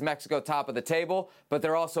not only is Mexico top of the table, but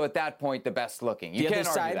they're also at that point the best looking. You can't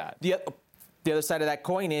argue that. The other side of that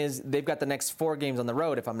coin is they've got the next 4 games on the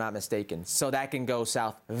road, if I'm not mistaken. So that can go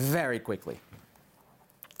south very quickly.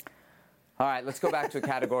 All right, let's go back to a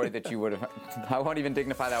category that you would have. I won't even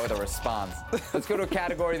dignify that with a response. Let's go to a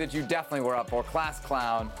category that you definitely were up for. Class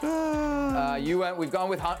clown. We've gone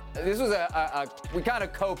with. This was we kind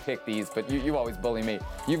of co-picked these, but you always bully me.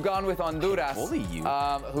 You've gone with Honduras. Bully you.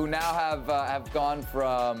 Who now have gone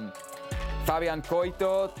from Fabian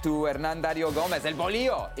Coito to Hernan Dario Gomez, El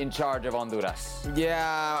Bolillo, in charge of Honduras.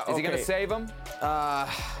 Yeah. Is he going to save him?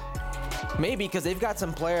 Maybe, because they've got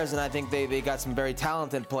some players, and I think they got some very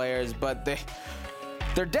talented players, but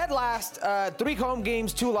they're dead last. 3 home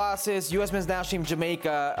games, 2 losses. U.S. men's national team,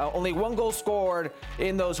 Jamaica, only 1 goal scored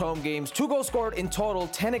in those home games. 2 goals scored in total,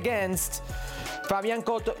 10 against. Fabian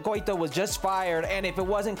Coito was just fired, and if it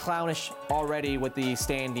wasn't clownish already with the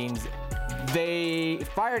standings, they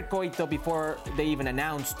fired Coito before they even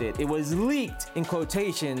announced it. It was leaked in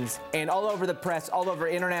quotations and all over the press, all over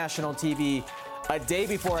international TV, a day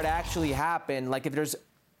before it actually happened. Like, if there's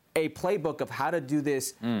a playbook of how to do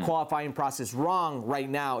this qualifying process wrong right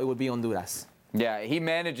now, it would be Honduras. Yeah, he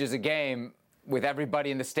manages a game with everybody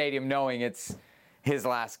in the stadium knowing it's his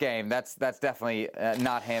last game. That's definitely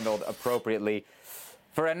not handled appropriately.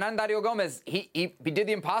 For Hernan Dario Gomez, he did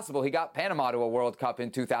the impossible. He got Panama to a World Cup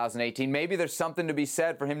in 2018. Maybe there's something to be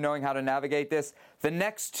said for him knowing how to navigate this. The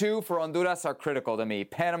next 2 for Honduras are critical to me.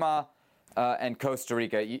 Panama and Costa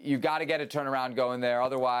Rica. You got to get a turnaround going there.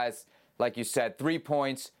 Otherwise, like you said, 3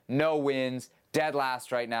 points, no wins, dead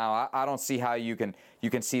last right now. I don't see how you can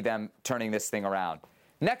see them turning this thing around.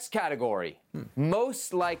 Next category,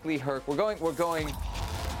 most likely hurt. We're going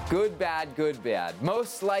good, bad, good, bad.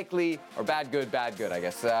 Most likely, or bad, good, I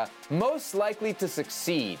guess. Most likely to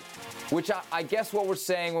succeed, which I guess what we're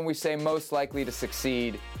saying when we say most likely to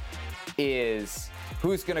succeed is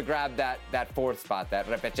who's going to grab that 4th spot, that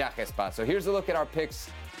repechaje spot. So here's a look at our picks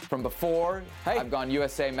from before. Hey. I've gone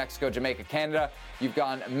USA, Mexico, Jamaica, Canada. You've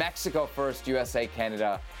gone Mexico first, USA,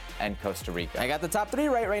 Canada, and Costa Rica. I got the top 3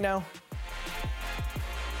 right now.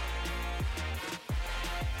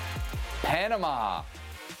 Panama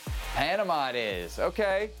it is.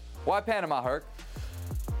 Okay. Why Panama, Herc?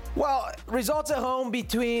 Well, results at home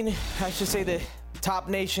between, I should say, the top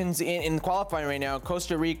nations in qualifying right now.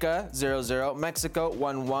 Costa Rica, 0-0. Mexico,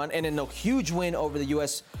 1-1. And then a huge win over the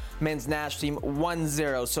U.S. men's national team,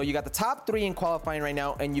 1-0. So you got the top 3 in qualifying right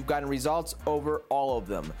now, and you've gotten results over all of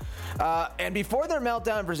them. And before their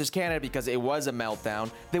meltdown versus Canada, because it was a meltdown,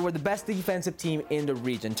 they were the best defensive team in the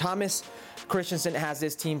region. Thomas Christensen has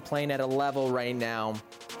this team playing at a level right now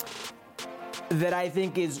that I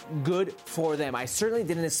think is good for them. I certainly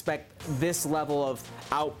didn't expect this level of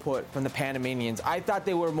output from the Panamanians. I thought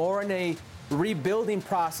they were more in a rebuilding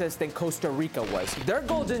process than Costa Rica was. Their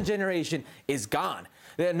golden generation is gone.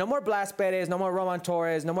 No more Blas Perez, no more Roman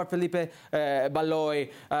Torres, no more Felipe Baloy,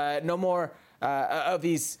 no more of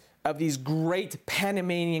these great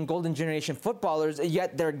Panamanian golden generation footballers,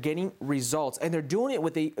 yet they're getting results. And they're doing it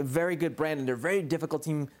with a very good brand, and they're a very difficult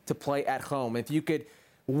team to play at home. If you could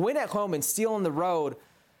win at home and steal on the road,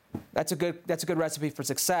 that's a good recipe for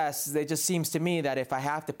success. It just seems to me that if I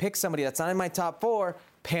have to pick somebody that's not in my top 4,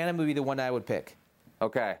 Panama would be the one I would pick.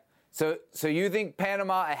 Okay. So you think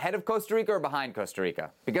Panama ahead of Costa Rica or behind Costa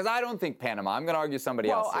Rica? Because I don't think Panama. I'm going to argue somebody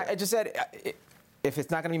else here. I just said if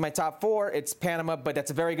it's not going to be my top 4, it's Panama, but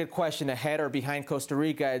that's a very good question, ahead or behind Costa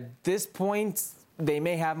Rica. At this point, they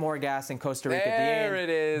may have more gas than Costa Rica at the end. There it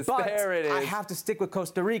is. But there it is. I have to stick with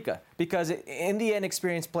Costa Rica because in the end,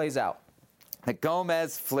 experience plays out. The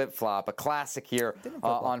Gomez flip-flop, a classic here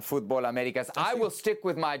on Futbol Americas. I will stick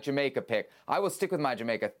with my Jamaica pick. I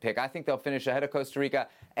think they'll finish ahead of Costa Rica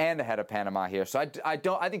and ahead of Panama here. So I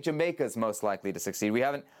think Jamaica is most likely to succeed. We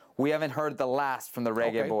haven't heard the last from the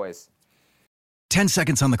Reggae Boys. 10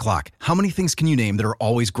 seconds on the clock. How many things can you name that are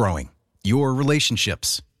always growing? Your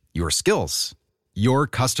relationships, your skills, your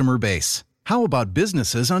customer base. How about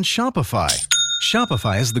businesses on Shopify?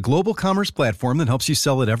 Shopify is the global commerce platform that helps you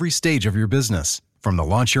sell at every stage of your business. From the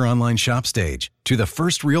launch your online shop stage, to the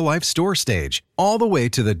first real-life store stage, all the way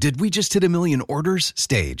to the did we just hit 1 million orders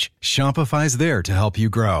stage. Shopify's there to help you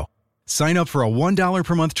grow. Sign up for a $1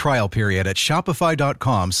 per month trial period at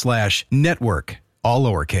shopify.com/network, all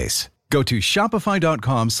lowercase. Go to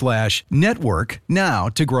shopify.com/network now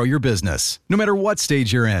to grow your business, no matter what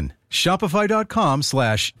stage you're in.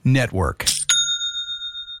 Shopify.com/network.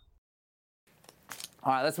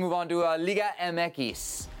 All right, let's move on to Liga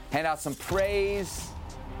MX. Hand out some praise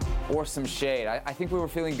or some shade. I think we were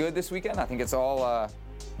feeling good this weekend. I think it's all,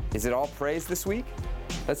 is it all praise this week?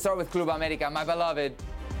 Let's start with Club America, my beloved.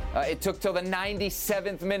 It took till the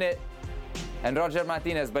 97th minute and Roger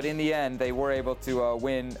Martinez, but in the end, they were able to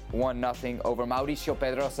win 1-0 over Mauricio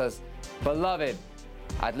Pedrosa's beloved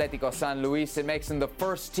Atlético San Luis. It makes them the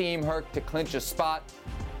first team, Herc, to clinch a spot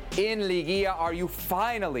in Liguilla. Are you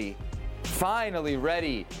finally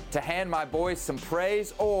ready to hand my boys some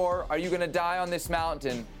praise, or are you going to die on this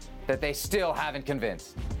mountain that they still haven't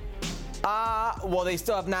convinced? Well, they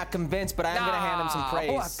still have not convinced, but I am going to hand them some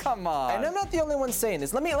praise. Well, come on. And I'm not the only one saying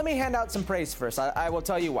this. Let me hand out some praise first. I will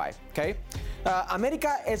tell you why, okay?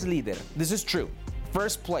 America es líder. This is true.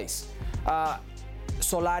 First place.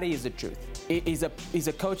 Solari is the truth. He's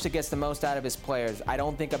a coach that gets the most out of his players. I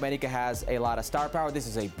don't think America has a lot of star power. This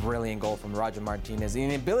is a brilliant goal from Roger Martinez.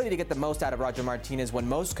 And the ability to get the most out of Roger Martinez when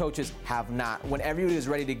most coaches have not. When everybody is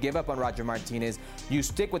ready to give up on Roger Martinez, you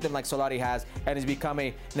stick with him like Solari has, and he's become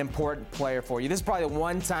an important player for you. This is probably the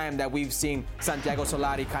one time that we've seen Santiago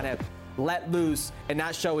Solari kind of let loose and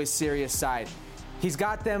not show his serious side. He's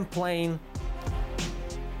got them playing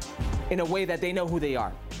in a way that they know who they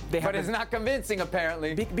are. But it's not convincing,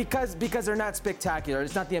 apparently. Because they're not spectacular.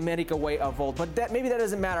 It's not the America way of old. But maybe that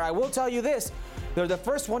doesn't matter. I will tell you this. They're the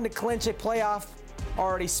first one to clinch a playoff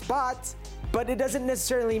already spot, but it doesn't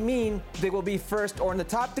necessarily mean they will be first or in the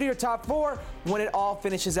top 3 or top 4 when it all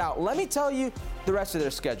finishes out. Let me tell you the rest of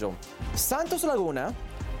their schedule. Santos Laguna,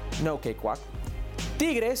 no cakewalk.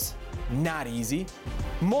 Tigres, not easy.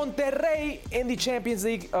 Monterrey in the Champions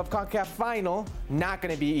League of CONCACAF final, not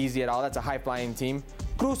going to be easy at all. That's a high-flying team.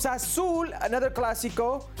 Cruz Azul, another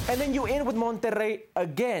Clásico, and then you end with Monterrey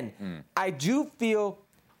again. I do feel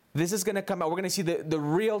this is going to come out. We're going to see the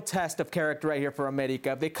real test of character right here for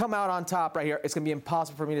America. If they come out on top right here, it's going to be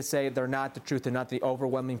impossible for me to say they're not the truth. They're not the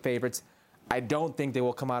overwhelming favorites. I don't think they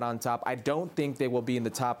will come out on top. I don't think they will be in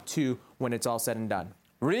the top 2 when it's all said and done.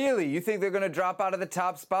 Really? You think they're going to drop out of the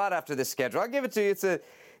top spot after this schedule? I'll give it to you.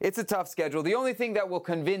 It's a tough schedule. The only thing that will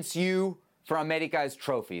convince you for America is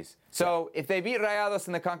trophies. So if they beat Rayados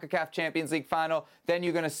in the CONCACAF Champions League final, then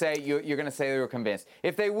you're going to say they were convinced.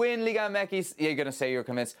 If they win Liga MX, you're going to say you're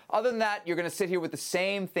convinced. Other than that, you're going to sit here with the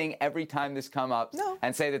same thing every time this comes up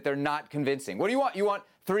and say that they're not convincing. What do you want? You want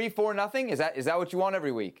 3-4-0? Is that what you want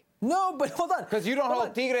every week? No, but hold on. Because you don't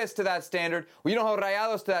hold Tigres to that standard. We don't hold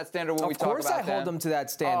Rayados to that standard when we talk about them. Of course I hold them to that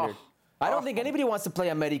standard. I don't think anybody wants to play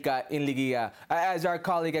America in Liguilla. As our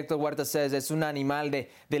colleague Hector Huerta says, es un animal de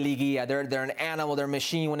Liguilla. They're an animal, they're a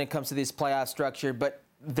machine when it comes to this playoff structure, but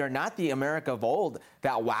they're not the America of old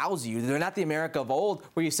that wows you. They're not the America of old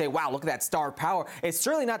where you say, wow, look at that star power. It's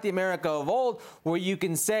certainly not the America of old where you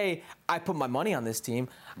can say, I put my money on this team.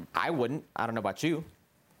 I wouldn't. I don't know about you.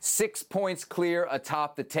 6 points clear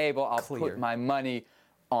atop the table. I'll put my money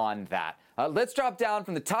on that. Let's drop down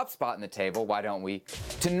from the top spot in the table, why don't we,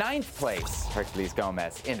 to 9th place, Hercules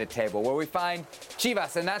Gomez, in the table, where we find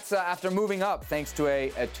Chivas, and that's after moving up thanks to a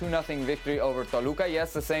 2-0 victory over Toluca.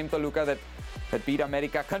 Yes, the same Toluca that beat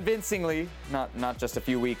America convincingly, not just a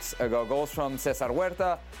few weeks ago. Goals from Cesar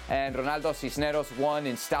Huerta and Ronaldo Cisneros, one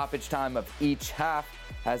in stoppage time of each half,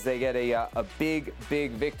 as they get a big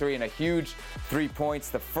victory and a huge 3 points.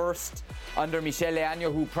 The first under Michele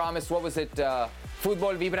Año, who promised, what was it,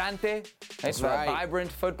 Futbol Vibrante? That's right.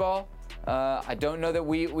 Vibrant football. I don't know that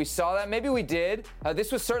we saw that. Maybe we did.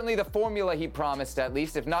 This was certainly the formula he promised, at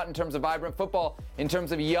least, if not in terms of vibrant football, in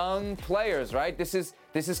terms of young players, right? This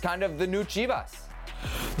is kind of the new Chivas.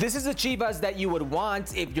 This is the Chivas that you would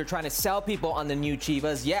want if you're trying to sell people on the new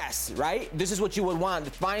Chivas. Yes, right? This is what you would want.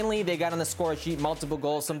 Finally, they got on the score sheet, multiple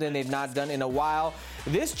goals, something they've not done in a while.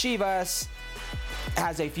 This Chivas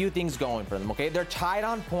has a few things going for them, okay? They're tied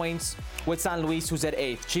on points with San Luis, who's at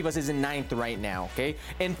 8th. Chivas is in 9th right now, okay?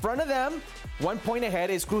 In front of them, 1 point ahead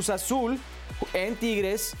is Cruz Azul and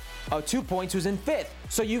Tigres, 2 points, who's in 5th.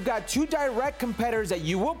 So you've got 2 direct competitors that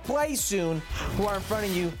you will play soon who are in front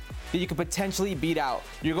of you that you could potentially beat out.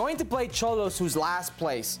 You're going to play Xolos, who's last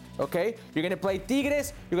place, okay? You're going to play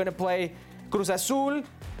Tigres. You're going to play Cruz Azul.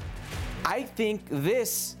 I think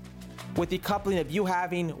this, with the coupling of you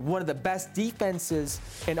having one of the best defenses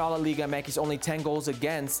in all of Liga MX, only 10 goals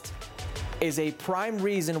against, is a prime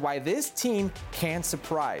reason why this team can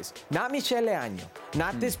surprise. Not Michele Año,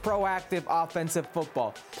 not this proactive offensive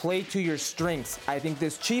football. Play to your strengths. I think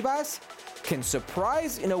this Chivas can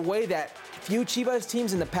surprise in a way that few Chivas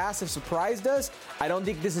teams in the past have surprised us. I don't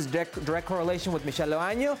think this is direct correlation with Michele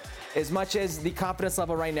Año as much as the confidence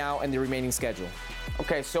level right now and the remaining schedule.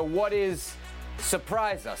 Okay, so what is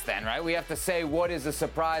surprise us then, right? We have to say what is a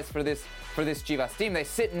surprise for this Chivas team. They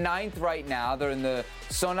sit 9th right now. They're in the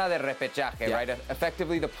zona de repechaje, right?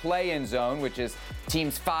 Effectively the play-in zone, which is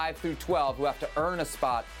teams 5 through 12 who have to earn a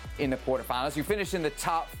spot in the quarterfinals. You finish in the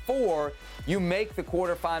top 4, you make the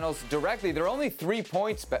quarterfinals directly. They're only 3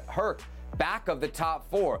 points back of the top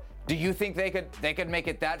 4. Do you think they could make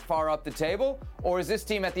it that far up the table? Or is this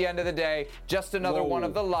team at the end of the day just another one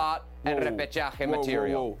of the lot and repechaje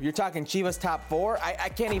material? You're talking Chivas top 4? I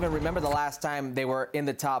can't even remember the last time they were in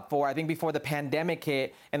the top 4. I think before the pandemic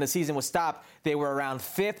hit and the season was stopped, they were around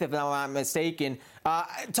 5th, if I'm not mistaken.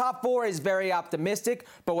 Top 4 is very optimistic,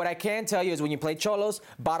 but what I can tell you is when you play Xolos,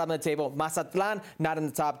 bottom of the table, Mazatlán, not in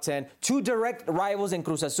the top 10, 2 direct rivals in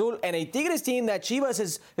Cruz Azul, and a Tigres team that Chivas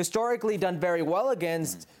has historically done very well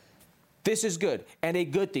against. This is good, and a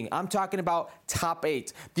good thing. I'm talking about top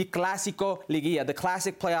 8, the Clásico Liguilla, the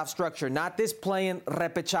classic playoff structure, not this play-in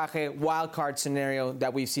repechaje wildcard scenario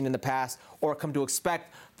that we've seen in the past or come to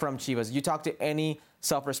expect from Chivas. You talk to any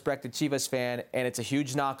self-respected Chivas fan, and it's a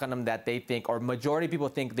huge knock on them that they think, or majority of people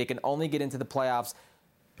think, they can only get into the playoffs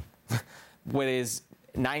with his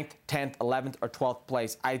 9th, 10th, 11th, or 12th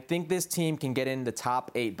place. I think this team can get in the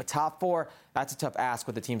top 8, but top 4, that's a tough ask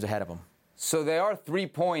with the teams ahead of them. So they are 3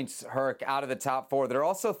 points, Herc, out of the top 4. They're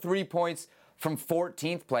also 3 points from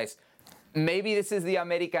 14th place. Maybe this is the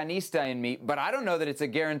Americanista in me, but I don't know that it's a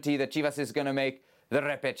guarantee that Chivas is going to make the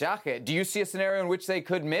repechaje. Do you see a scenario in which they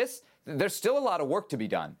could miss? There's still a lot of work to be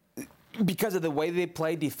done. Because of the way they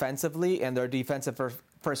play defensively and their defensive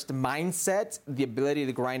first mindset, the ability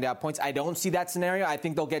to grind out points, I don't see that scenario. I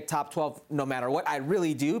think they'll get top 12 no matter what. I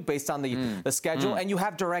really do, based on the schedule. And you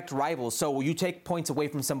have direct rivals, so you take points away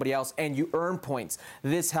from somebody else and you earn points.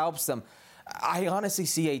 This helps them. I honestly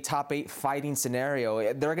see a top 8 fighting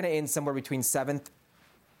scenario. They're going to end somewhere between 7th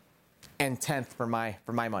and 10th for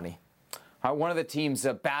my money. One of the teams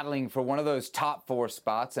battling for one of those top 4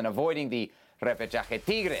 spots and avoiding the repechaje,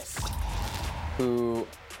 Tigres, who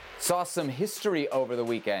saw some history over the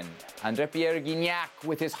weekend. André Pierre Gignac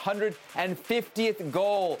with his 150th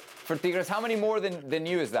goal for Tigres. How many more than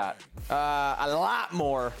you is that? A lot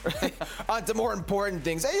more. On to more important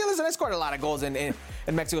things. Hey, listen, I scored a lot of goals in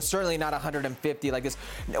Mexico. Certainly not 150 like this.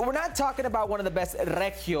 No, we're not talking about one of the best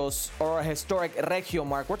regios or a historic regio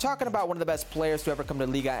mark. We're talking about one of the best players to ever come to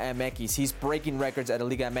Liga MX. He's breaking records at a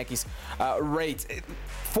Liga MX rate.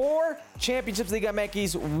 4 championships Liga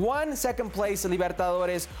MX, 1 second place at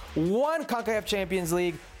Libertadores, 1 CONCACAF Champions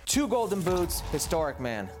League, 2 Golden Boots. Historic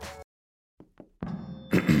man.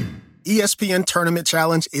 ESPN Tournament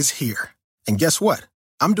Challenge is here. And guess what?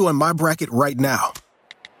 I'm doing my bracket right now.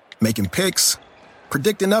 Making picks,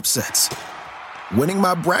 predicting upsets, winning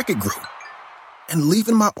my bracket group, and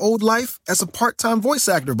leaving my old life as a part-time voice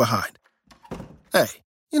actor behind. Hey,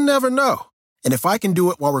 you never know. And if I can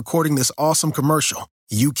do it while recording this awesome commercial,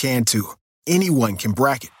 you can too. Anyone can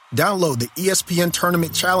bracket. Download the ESPN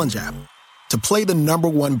Tournament Challenge app to play the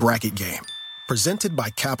 #1 bracket game. Presented by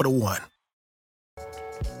Capital One.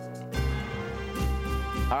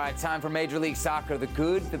 All right, time for Major League Soccer. The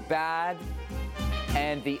good, the bad,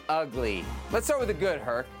 and the ugly. Let's start with the good,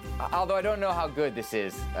 Herc. Although I don't know how good this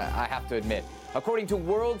is, I have to admit. According to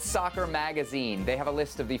World Soccer Magazine, they have a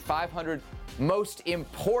list of the 500 most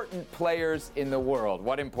important players in the world.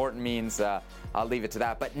 What important means, I'll leave it to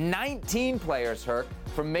that. But 19 players, Herc,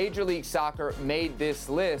 from Major League Soccer made this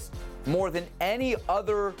list, more than any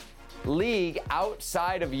other league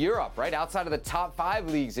outside of Europe, right? Outside of the top 5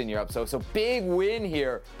 leagues in Europe. So big win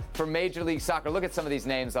here for Major League Soccer. Look at some of these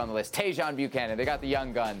names on the list. Tejan Buchanan, they got the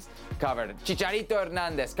young guns covered. Chicharito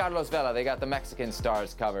Hernandez, Carlos Vela, they got the Mexican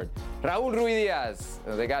stars covered. Raul Ruidiaz,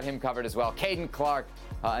 they got him covered as well. Caden Clark,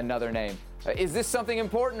 another name. Is this something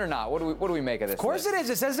important or not? What do we make of this? Of course it is.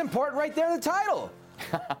 It says important right there in the title.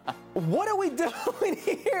 What are we doing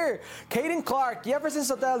here? Caden Clark, Jefferson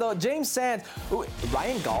Soteldo, James Sands,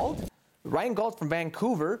 Ryan Gault from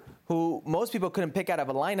Vancouver, who most people couldn't pick out of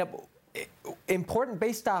a lineup. Important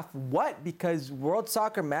based off what? Because World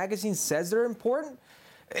Soccer Magazine says they're important?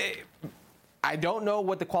 I don't know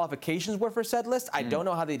what the qualifications were for said list. I don't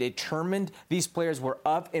know how they determined these players were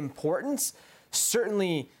of importance.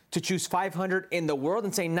 Certainly to choose 500 in the world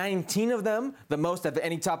and say 19 of them, the most of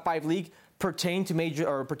any top 5 league, pertain to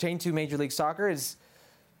Major League Soccer is,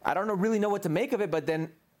 I don't really know what to make of it, but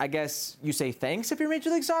then I guess you say thanks if you're Major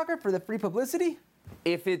League Soccer for the free publicity?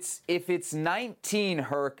 If it's 19,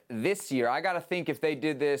 Herc, this year, I got to think if they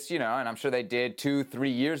did this, and I'm sure they did 2-3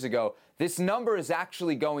 years ago, this number is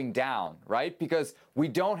actually going down, right? Because we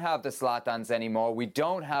don't have the Zlatans anymore. We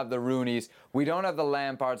don't have the Rooneys. We don't have the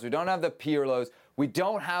Lampards. We don't have the Pirlos. We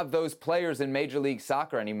don't have those players in Major League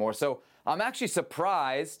Soccer anymore. So I'm actually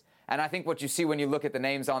surprised, and I think what you see when you look at the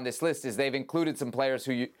names on this list is they've included some players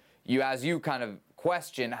who you kind of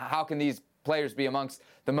question, how can these players be amongst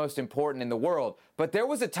the most important in the world? But there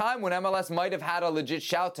was a time when MLS might have had a legit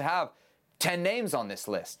shout to have 10 names on this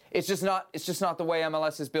list. It's just not the way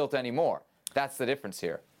MLS is built anymore. That's the difference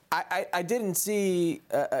here. I didn't see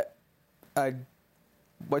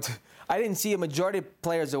I didn't see a majority of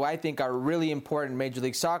players who I think are really important in Major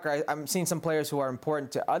League Soccer. I'm seeing some players who are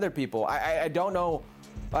important to other people. I don't know,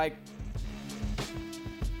 like,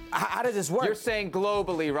 how does this work? You're saying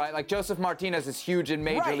globally, right? Like Joseph Martinez is huge in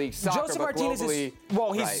Major League Soccer, Joseph but Martinez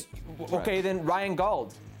globally, he's okay. Then Ryan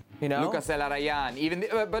Gauld, you know, Lucas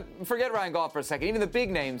Elarayan. But forget Ryan Gauld for a second. Even the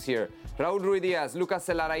big names here: Raúl Ruiz, Lucas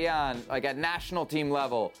Elarayan, like at national team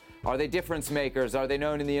level, are they difference makers? Are they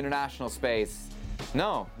known in the international space?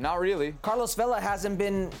 No, not really. Carlos Vela hasn't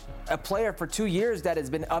been a player for 2 years that has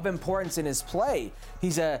been of importance in his play.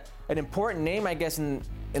 He's an important name, I guess, in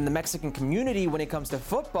the Mexican community when it comes to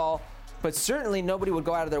football, but certainly nobody would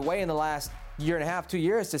go out of their way in the last year and a half, 2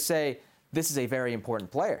 years to say this is a very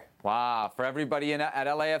important player. Wow, for everybody at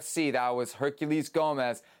LAFC, that was Herculez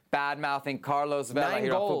Gomez bad-mouthing Carlos Vela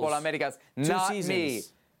here on Futbol Americas.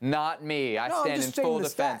 Not me. I stand in full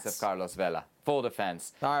defense of Carlos Vela. Full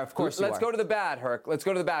defense. All right, of course Let's go to the bad, Herc. Let's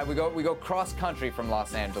go to the bad. We go cross-country from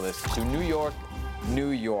Los Angeles to New York.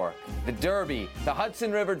 The Derby, the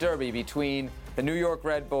Hudson River Derby between the New York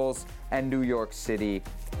Red Bulls and New York City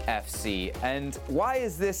FC. And why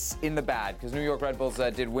is this in the bad? Because New York Red Bulls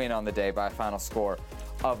did win on the day by a final score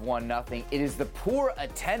of 1-0. It is the poor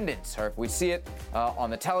attendance, Herc. We see it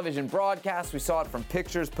on the television broadcast. We saw it from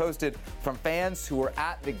pictures posted from fans who were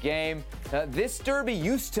at the game. This derby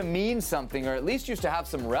used to mean something, or at least used to have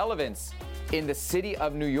some relevance in the city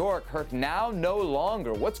of New York. Herc, now no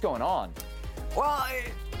longer. What's going on? Well,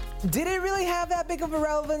 did it really have that big of a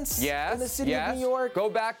relevance in the city of New York? Go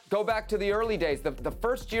back to the early days. The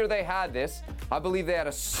first year they had this, I believe they had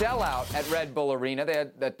a sellout at Red Bull Arena. They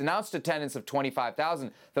had an announced attendance of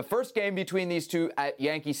 25,000. The first game between these two at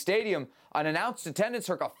Yankee Stadium, an announced attendance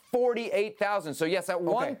of 48,000. So yes, at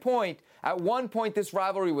one point, this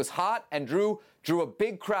rivalry was hot and drew a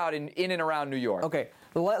big crowd in and around New York. Okay,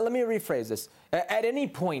 let me rephrase this. At any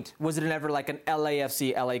point, was it ever like an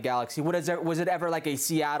LAFC, LA Galaxy? Was it ever like a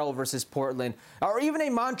Seattle versus Portland, or even a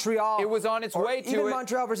Montreal? It was on its way to even it.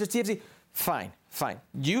 Montreal versus TFC. Fine.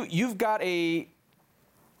 You've got an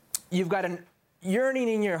yearning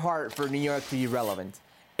in your heart for New York to be relevant.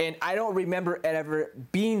 And I don't remember it ever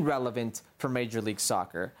being relevant for Major League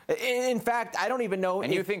Soccer. In fact, I don't even know.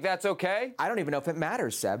 And you think that's okay? I don't even know if it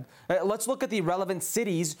matters, Seb. Let's look at the relevant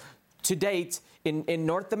cities to date in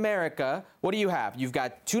North America. What do you have? You've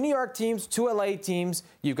got 2 New York teams, 2 LA teams.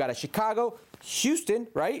 You've got a Chicago, Houston,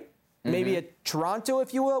 right? Mm-hmm. Maybe a Toronto,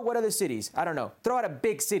 if you will. What other cities? I don't know. Throw out a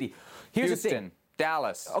big city. Here's Houston, the thing.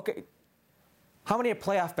 Dallas. Okay. How many are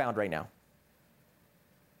playoff bound right now?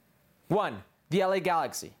 1. The LA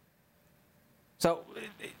Galaxy. So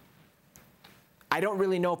I don't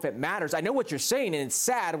really know if it matters. I know what you're saying, and it's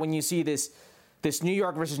sad when you see this New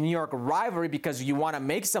York versus New York rivalry because you want to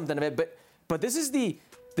make something of it. But this is the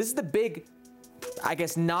big, I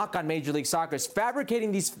guess, knock on Major League Soccer is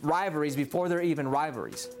fabricating these rivalries before they're even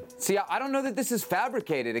rivalries. See, I don't know that this is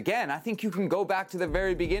fabricated. Again, I think you can go back to the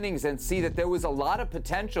very beginnings and see that there was a lot of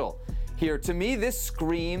potential here. To me, this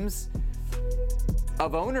screams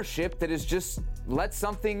of ownership that has just let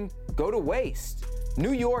something go to waste.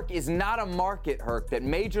 New York is not a market, Herc, that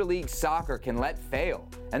Major League Soccer can let fail.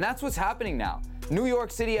 And that's what's happening now. New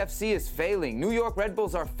York City FC is failing. New York Red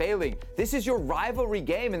Bulls are failing. This is your rivalry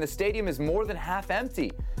game, and the stadium is more than half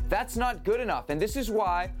empty. That's not good enough. And this is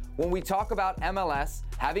why when we talk about MLS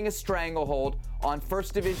having a stranglehold on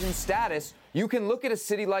first division status, you can look at a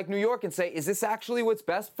city like New York and say, is this actually what's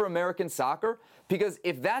best for American soccer? Because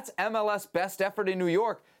if that's MLS best effort in New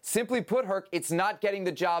York, simply put, Herc, it's not getting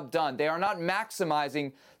the job done. They are not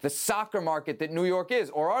maximizing the soccer market that New York is,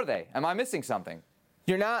 or are they? Am I missing something?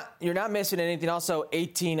 You're not missing anything. Also,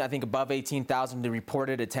 above 18,000 the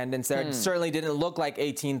reported attendance there. It certainly didn't look like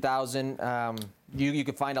 18,000. You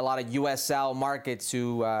could find a lot of USL markets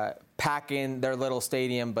who pack in their little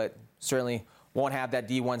stadium, but certainly won't have that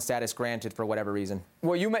D1 status granted for whatever reason.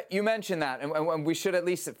 Well, you mentioned that, and we should at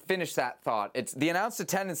least finish that thought. It's the announced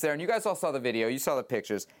attendance there, and you guys all saw the video. You saw the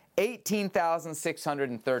pictures.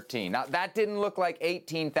 18,613. Now, that didn't look like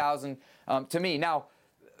 18,000 to me. Now,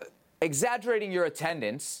 exaggerating your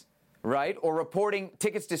attendance, right, or reporting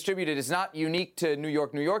tickets distributed is not unique to New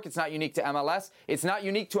York, New York. It's not unique to MLS. It's not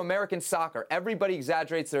unique to American soccer. Everybody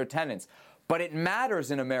exaggerates their attendance. But it matters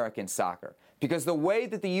in American soccer because the way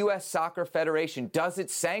that the U.S. Soccer Federation does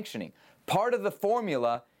its sanctioning part of the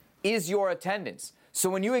formula is your attendance. So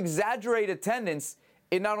when you exaggerate attendance,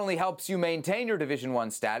 it not only helps you maintain your Division I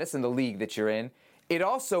status in the league that you're in, it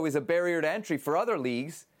also is a barrier to entry for other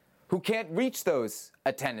leagues who can't reach those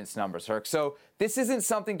attendance numbers, Herc. So this isn't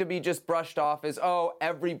something to be just brushed off as, oh,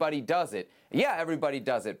 everybody does it. Yeah, everybody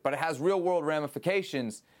does it, but it has real-world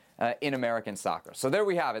ramifications in American soccer. So there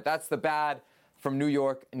we have it. That's the bad from New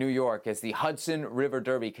York, New York, as the Hudson River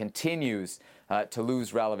Derby continues to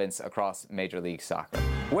lose relevance across Major League Soccer.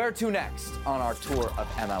 Where to next on our tour of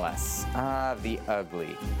MLS? The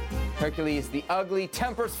ugly. Hercules, the ugly,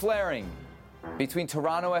 tempers flaring between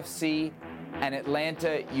Toronto FC and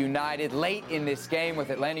Atlanta United. Late in this game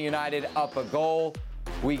with Atlanta United up a goal,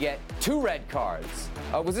 we get 2 red cards.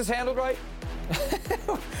 Was this handled right?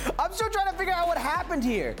 I'm still trying to figure out what happened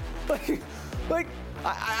here.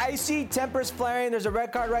 I see tempers flaring. There's a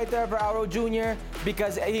red card right there for Auro Jr.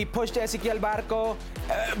 because he pushed Ezequiel Barco.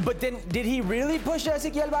 But then, did he really push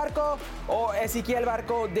Ezequiel Barco? Or Ezequiel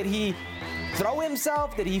Barco, did he throw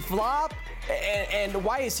himself? Did he flop? And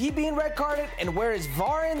why is he being red carded? And where is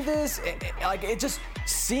VAR in this? It just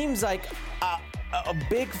seems like a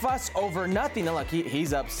big fuss over nothing. And look,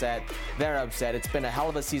 he's upset. They're upset. It's been a hell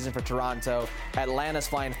of a season for Toronto. Atlanta's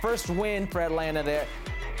flying. First win for Atlanta there.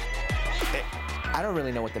 I don't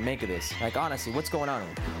really know what to make of this. Honestly, what's going on?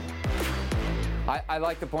 I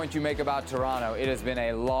like the point you make about Toronto. It has been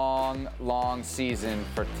a long, long season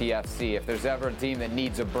for TFC. If there's ever a team that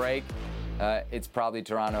needs a break, it's probably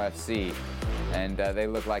Toronto FC. And they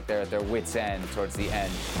look like they're at their wits' end towards the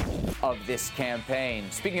end of this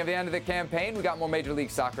campaign. Speaking of the end of the campaign, we got more Major League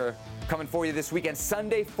Soccer coming for you this weekend.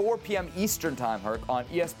 Sunday, 4 p.m. Eastern Time, Herc, on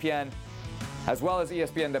ESPN, as well as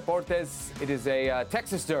ESPN Deportes. It is a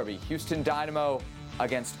Texas Derby, Houston Dynamo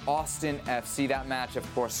against Austin FC. That match,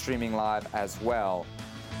 of course, streaming live as well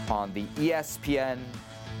on the ESPN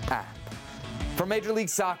app. From Major League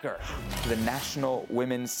Soccer to the National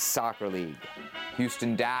Women's Soccer League.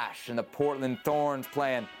 Houston Dash and the Portland Thorns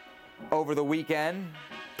playing over the weekend.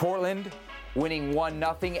 Portland winning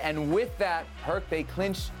 1-0, and with that, Herc, they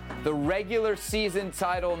clinched the regular season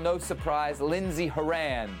title. No surprise, Lindsey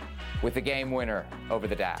Horan with the game winner over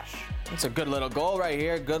the Dash. It's a good little goal right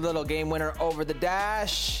here. Good little game winner over the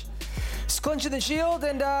Dash. It's clinching the shield,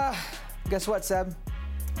 and guess what, Seb?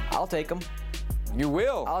 I'll take them. You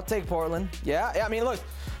will? I'll take Portland. Yeah, I mean, look,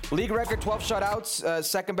 league record 12 shutouts,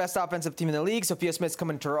 second best offensive team in the league. Sophia Smith's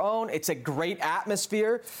coming to her own. It's a great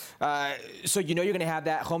atmosphere. So you know you're going to have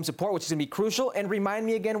that home support, which is going to be crucial. And remind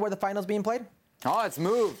me again where the final's being played? Oh, it's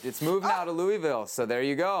moved. It's moved now to Louisville. So there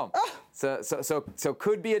you go. So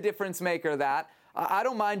could be a difference maker that. I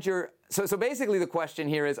don't mind your. So basically the question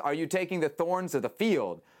here is, are you taking the Thorns or the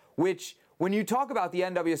field? Which, when you talk about the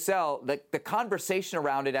NWSL, the conversation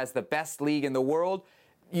around it as the best league in the world,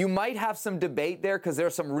 you might have some debate there because there are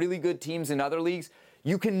some really good teams in other leagues.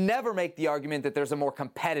 You can never make the argument that there's a more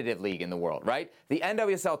competitive league in the world, right? The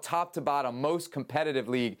NWSL, top to bottom, most competitive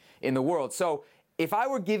league in the world. So if I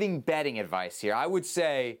were giving betting advice here, I would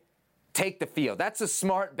say take the field. That's a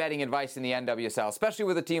smart betting advice in the NWSL, especially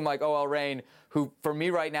with a team like OL Reign, who for me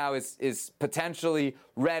right now is potentially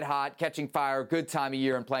red hot, catching fire, good time of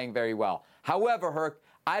year, and playing very well. However, Herc,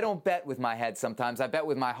 I don't bet with my head sometimes. I bet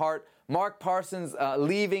with my heart. Mark Parsons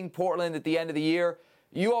leaving Portland at the end of the year.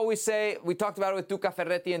 You always say, we talked about it with Tuca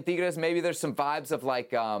Ferretti and Tigres, maybe there's some vibes of like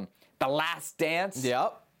The Last Dance.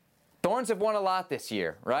 Yep. Thorns have won a lot this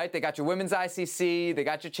year, right? They got your Women's ICC, they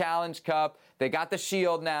got your Challenge Cup, they got the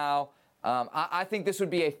Shield now. I think this would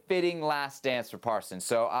be a fitting last dance for Parsons.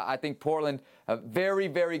 So I think Portland, a very,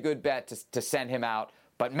 very good bet to send him out.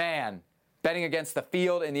 But man, betting against the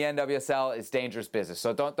field in the NWSL is dangerous business.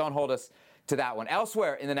 So don't hold us to that one.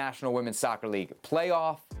 Elsewhere in the National Women's Soccer League,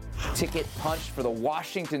 playoff ticket punch for the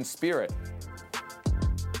Washington Spirit,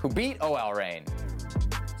 who beat OL Reign.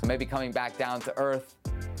 So maybe coming back down to earth.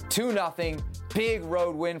 2-0, big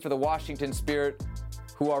road win for the Washington Spirit,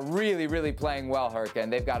 who are really, really playing well, Herc,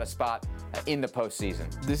 and they've got a spot in the postseason.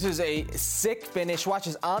 This is a sick finish. Watch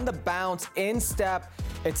this, on the bounce, in step.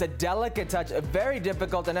 It's a delicate touch, very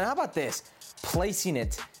difficult. And then how about this? Placing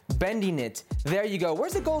it, bending it. There you go.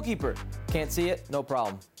 Where's the goalkeeper? Can't see it? No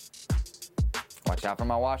problem. Watch out for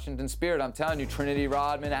my Washington Spirit. I'm telling you, Trinity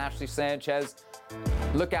Rodman, Ashley Sanchez,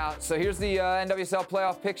 look out. So here's the NWSL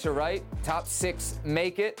playoff picture, right? Top 6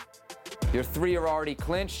 make it. Your 3 are already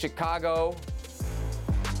clinched. Chicago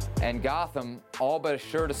and Gotham all but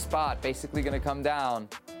assured a spot. Basically going to come down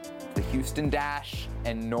the Houston Dash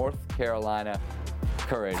and North Carolina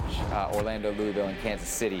Courage. Orlando, Louisville, and Kansas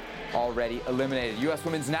City already eliminated. U.S.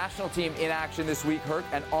 Women's National Team in action this week, Herc,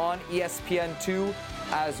 and on ESPN2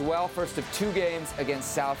 as well. First of 2 games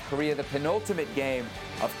against South Korea, the penultimate game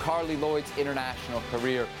of Carly Lloyd's international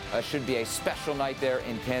career. Should be a special night there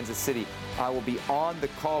in Kansas City. I will be on the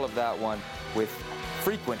call of that one with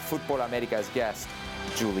frequent Futbol Americas guest,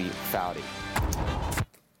 Julie Foudy.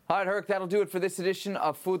 All right, Herc, that'll do it for this edition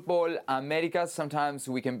of Futbol Americas. Sometimes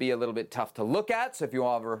we can be a little bit tough to look at, so if you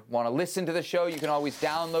ever want to listen to the show, you can always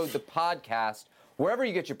download the podcast wherever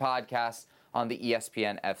you get your podcasts on the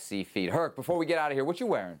ESPN FC feed. Herc, before we get out of here, what you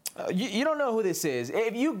wearing? You don't know who this is.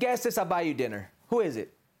 If you guess this, I'll buy you dinner. Who is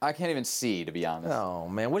it? I can't even see, to be honest. Oh,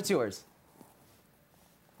 man. What's yours?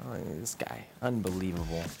 Oh, this guy.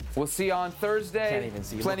 Unbelievable. We'll see you on Thursday. Can't even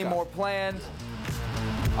see. Plenty more planned.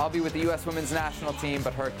 I'll be with the U.S. women's national team,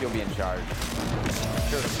 but Herc, you'll be in charge.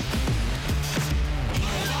 Sure.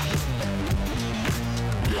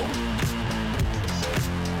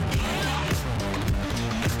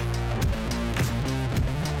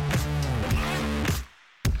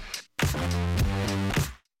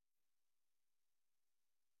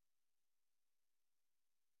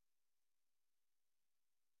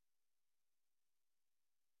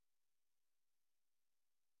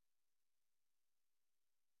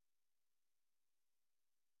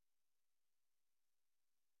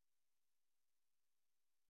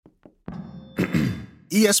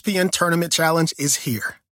 ESPN Tournament Challenge is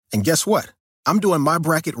here. And guess what? I'm doing my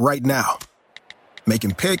bracket right now.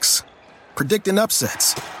 Making picks, predicting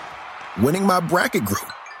upsets, winning my bracket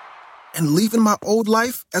group, and leaving my old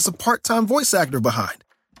life as a part-time voice actor behind.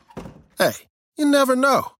 Hey, you never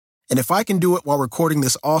know. And if I can do it while recording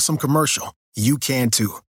this awesome commercial, you can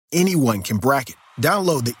too. Anyone can bracket.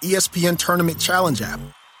 Download the ESPN Tournament Challenge app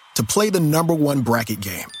to play the #1 bracket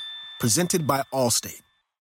game. Presented by Allstate.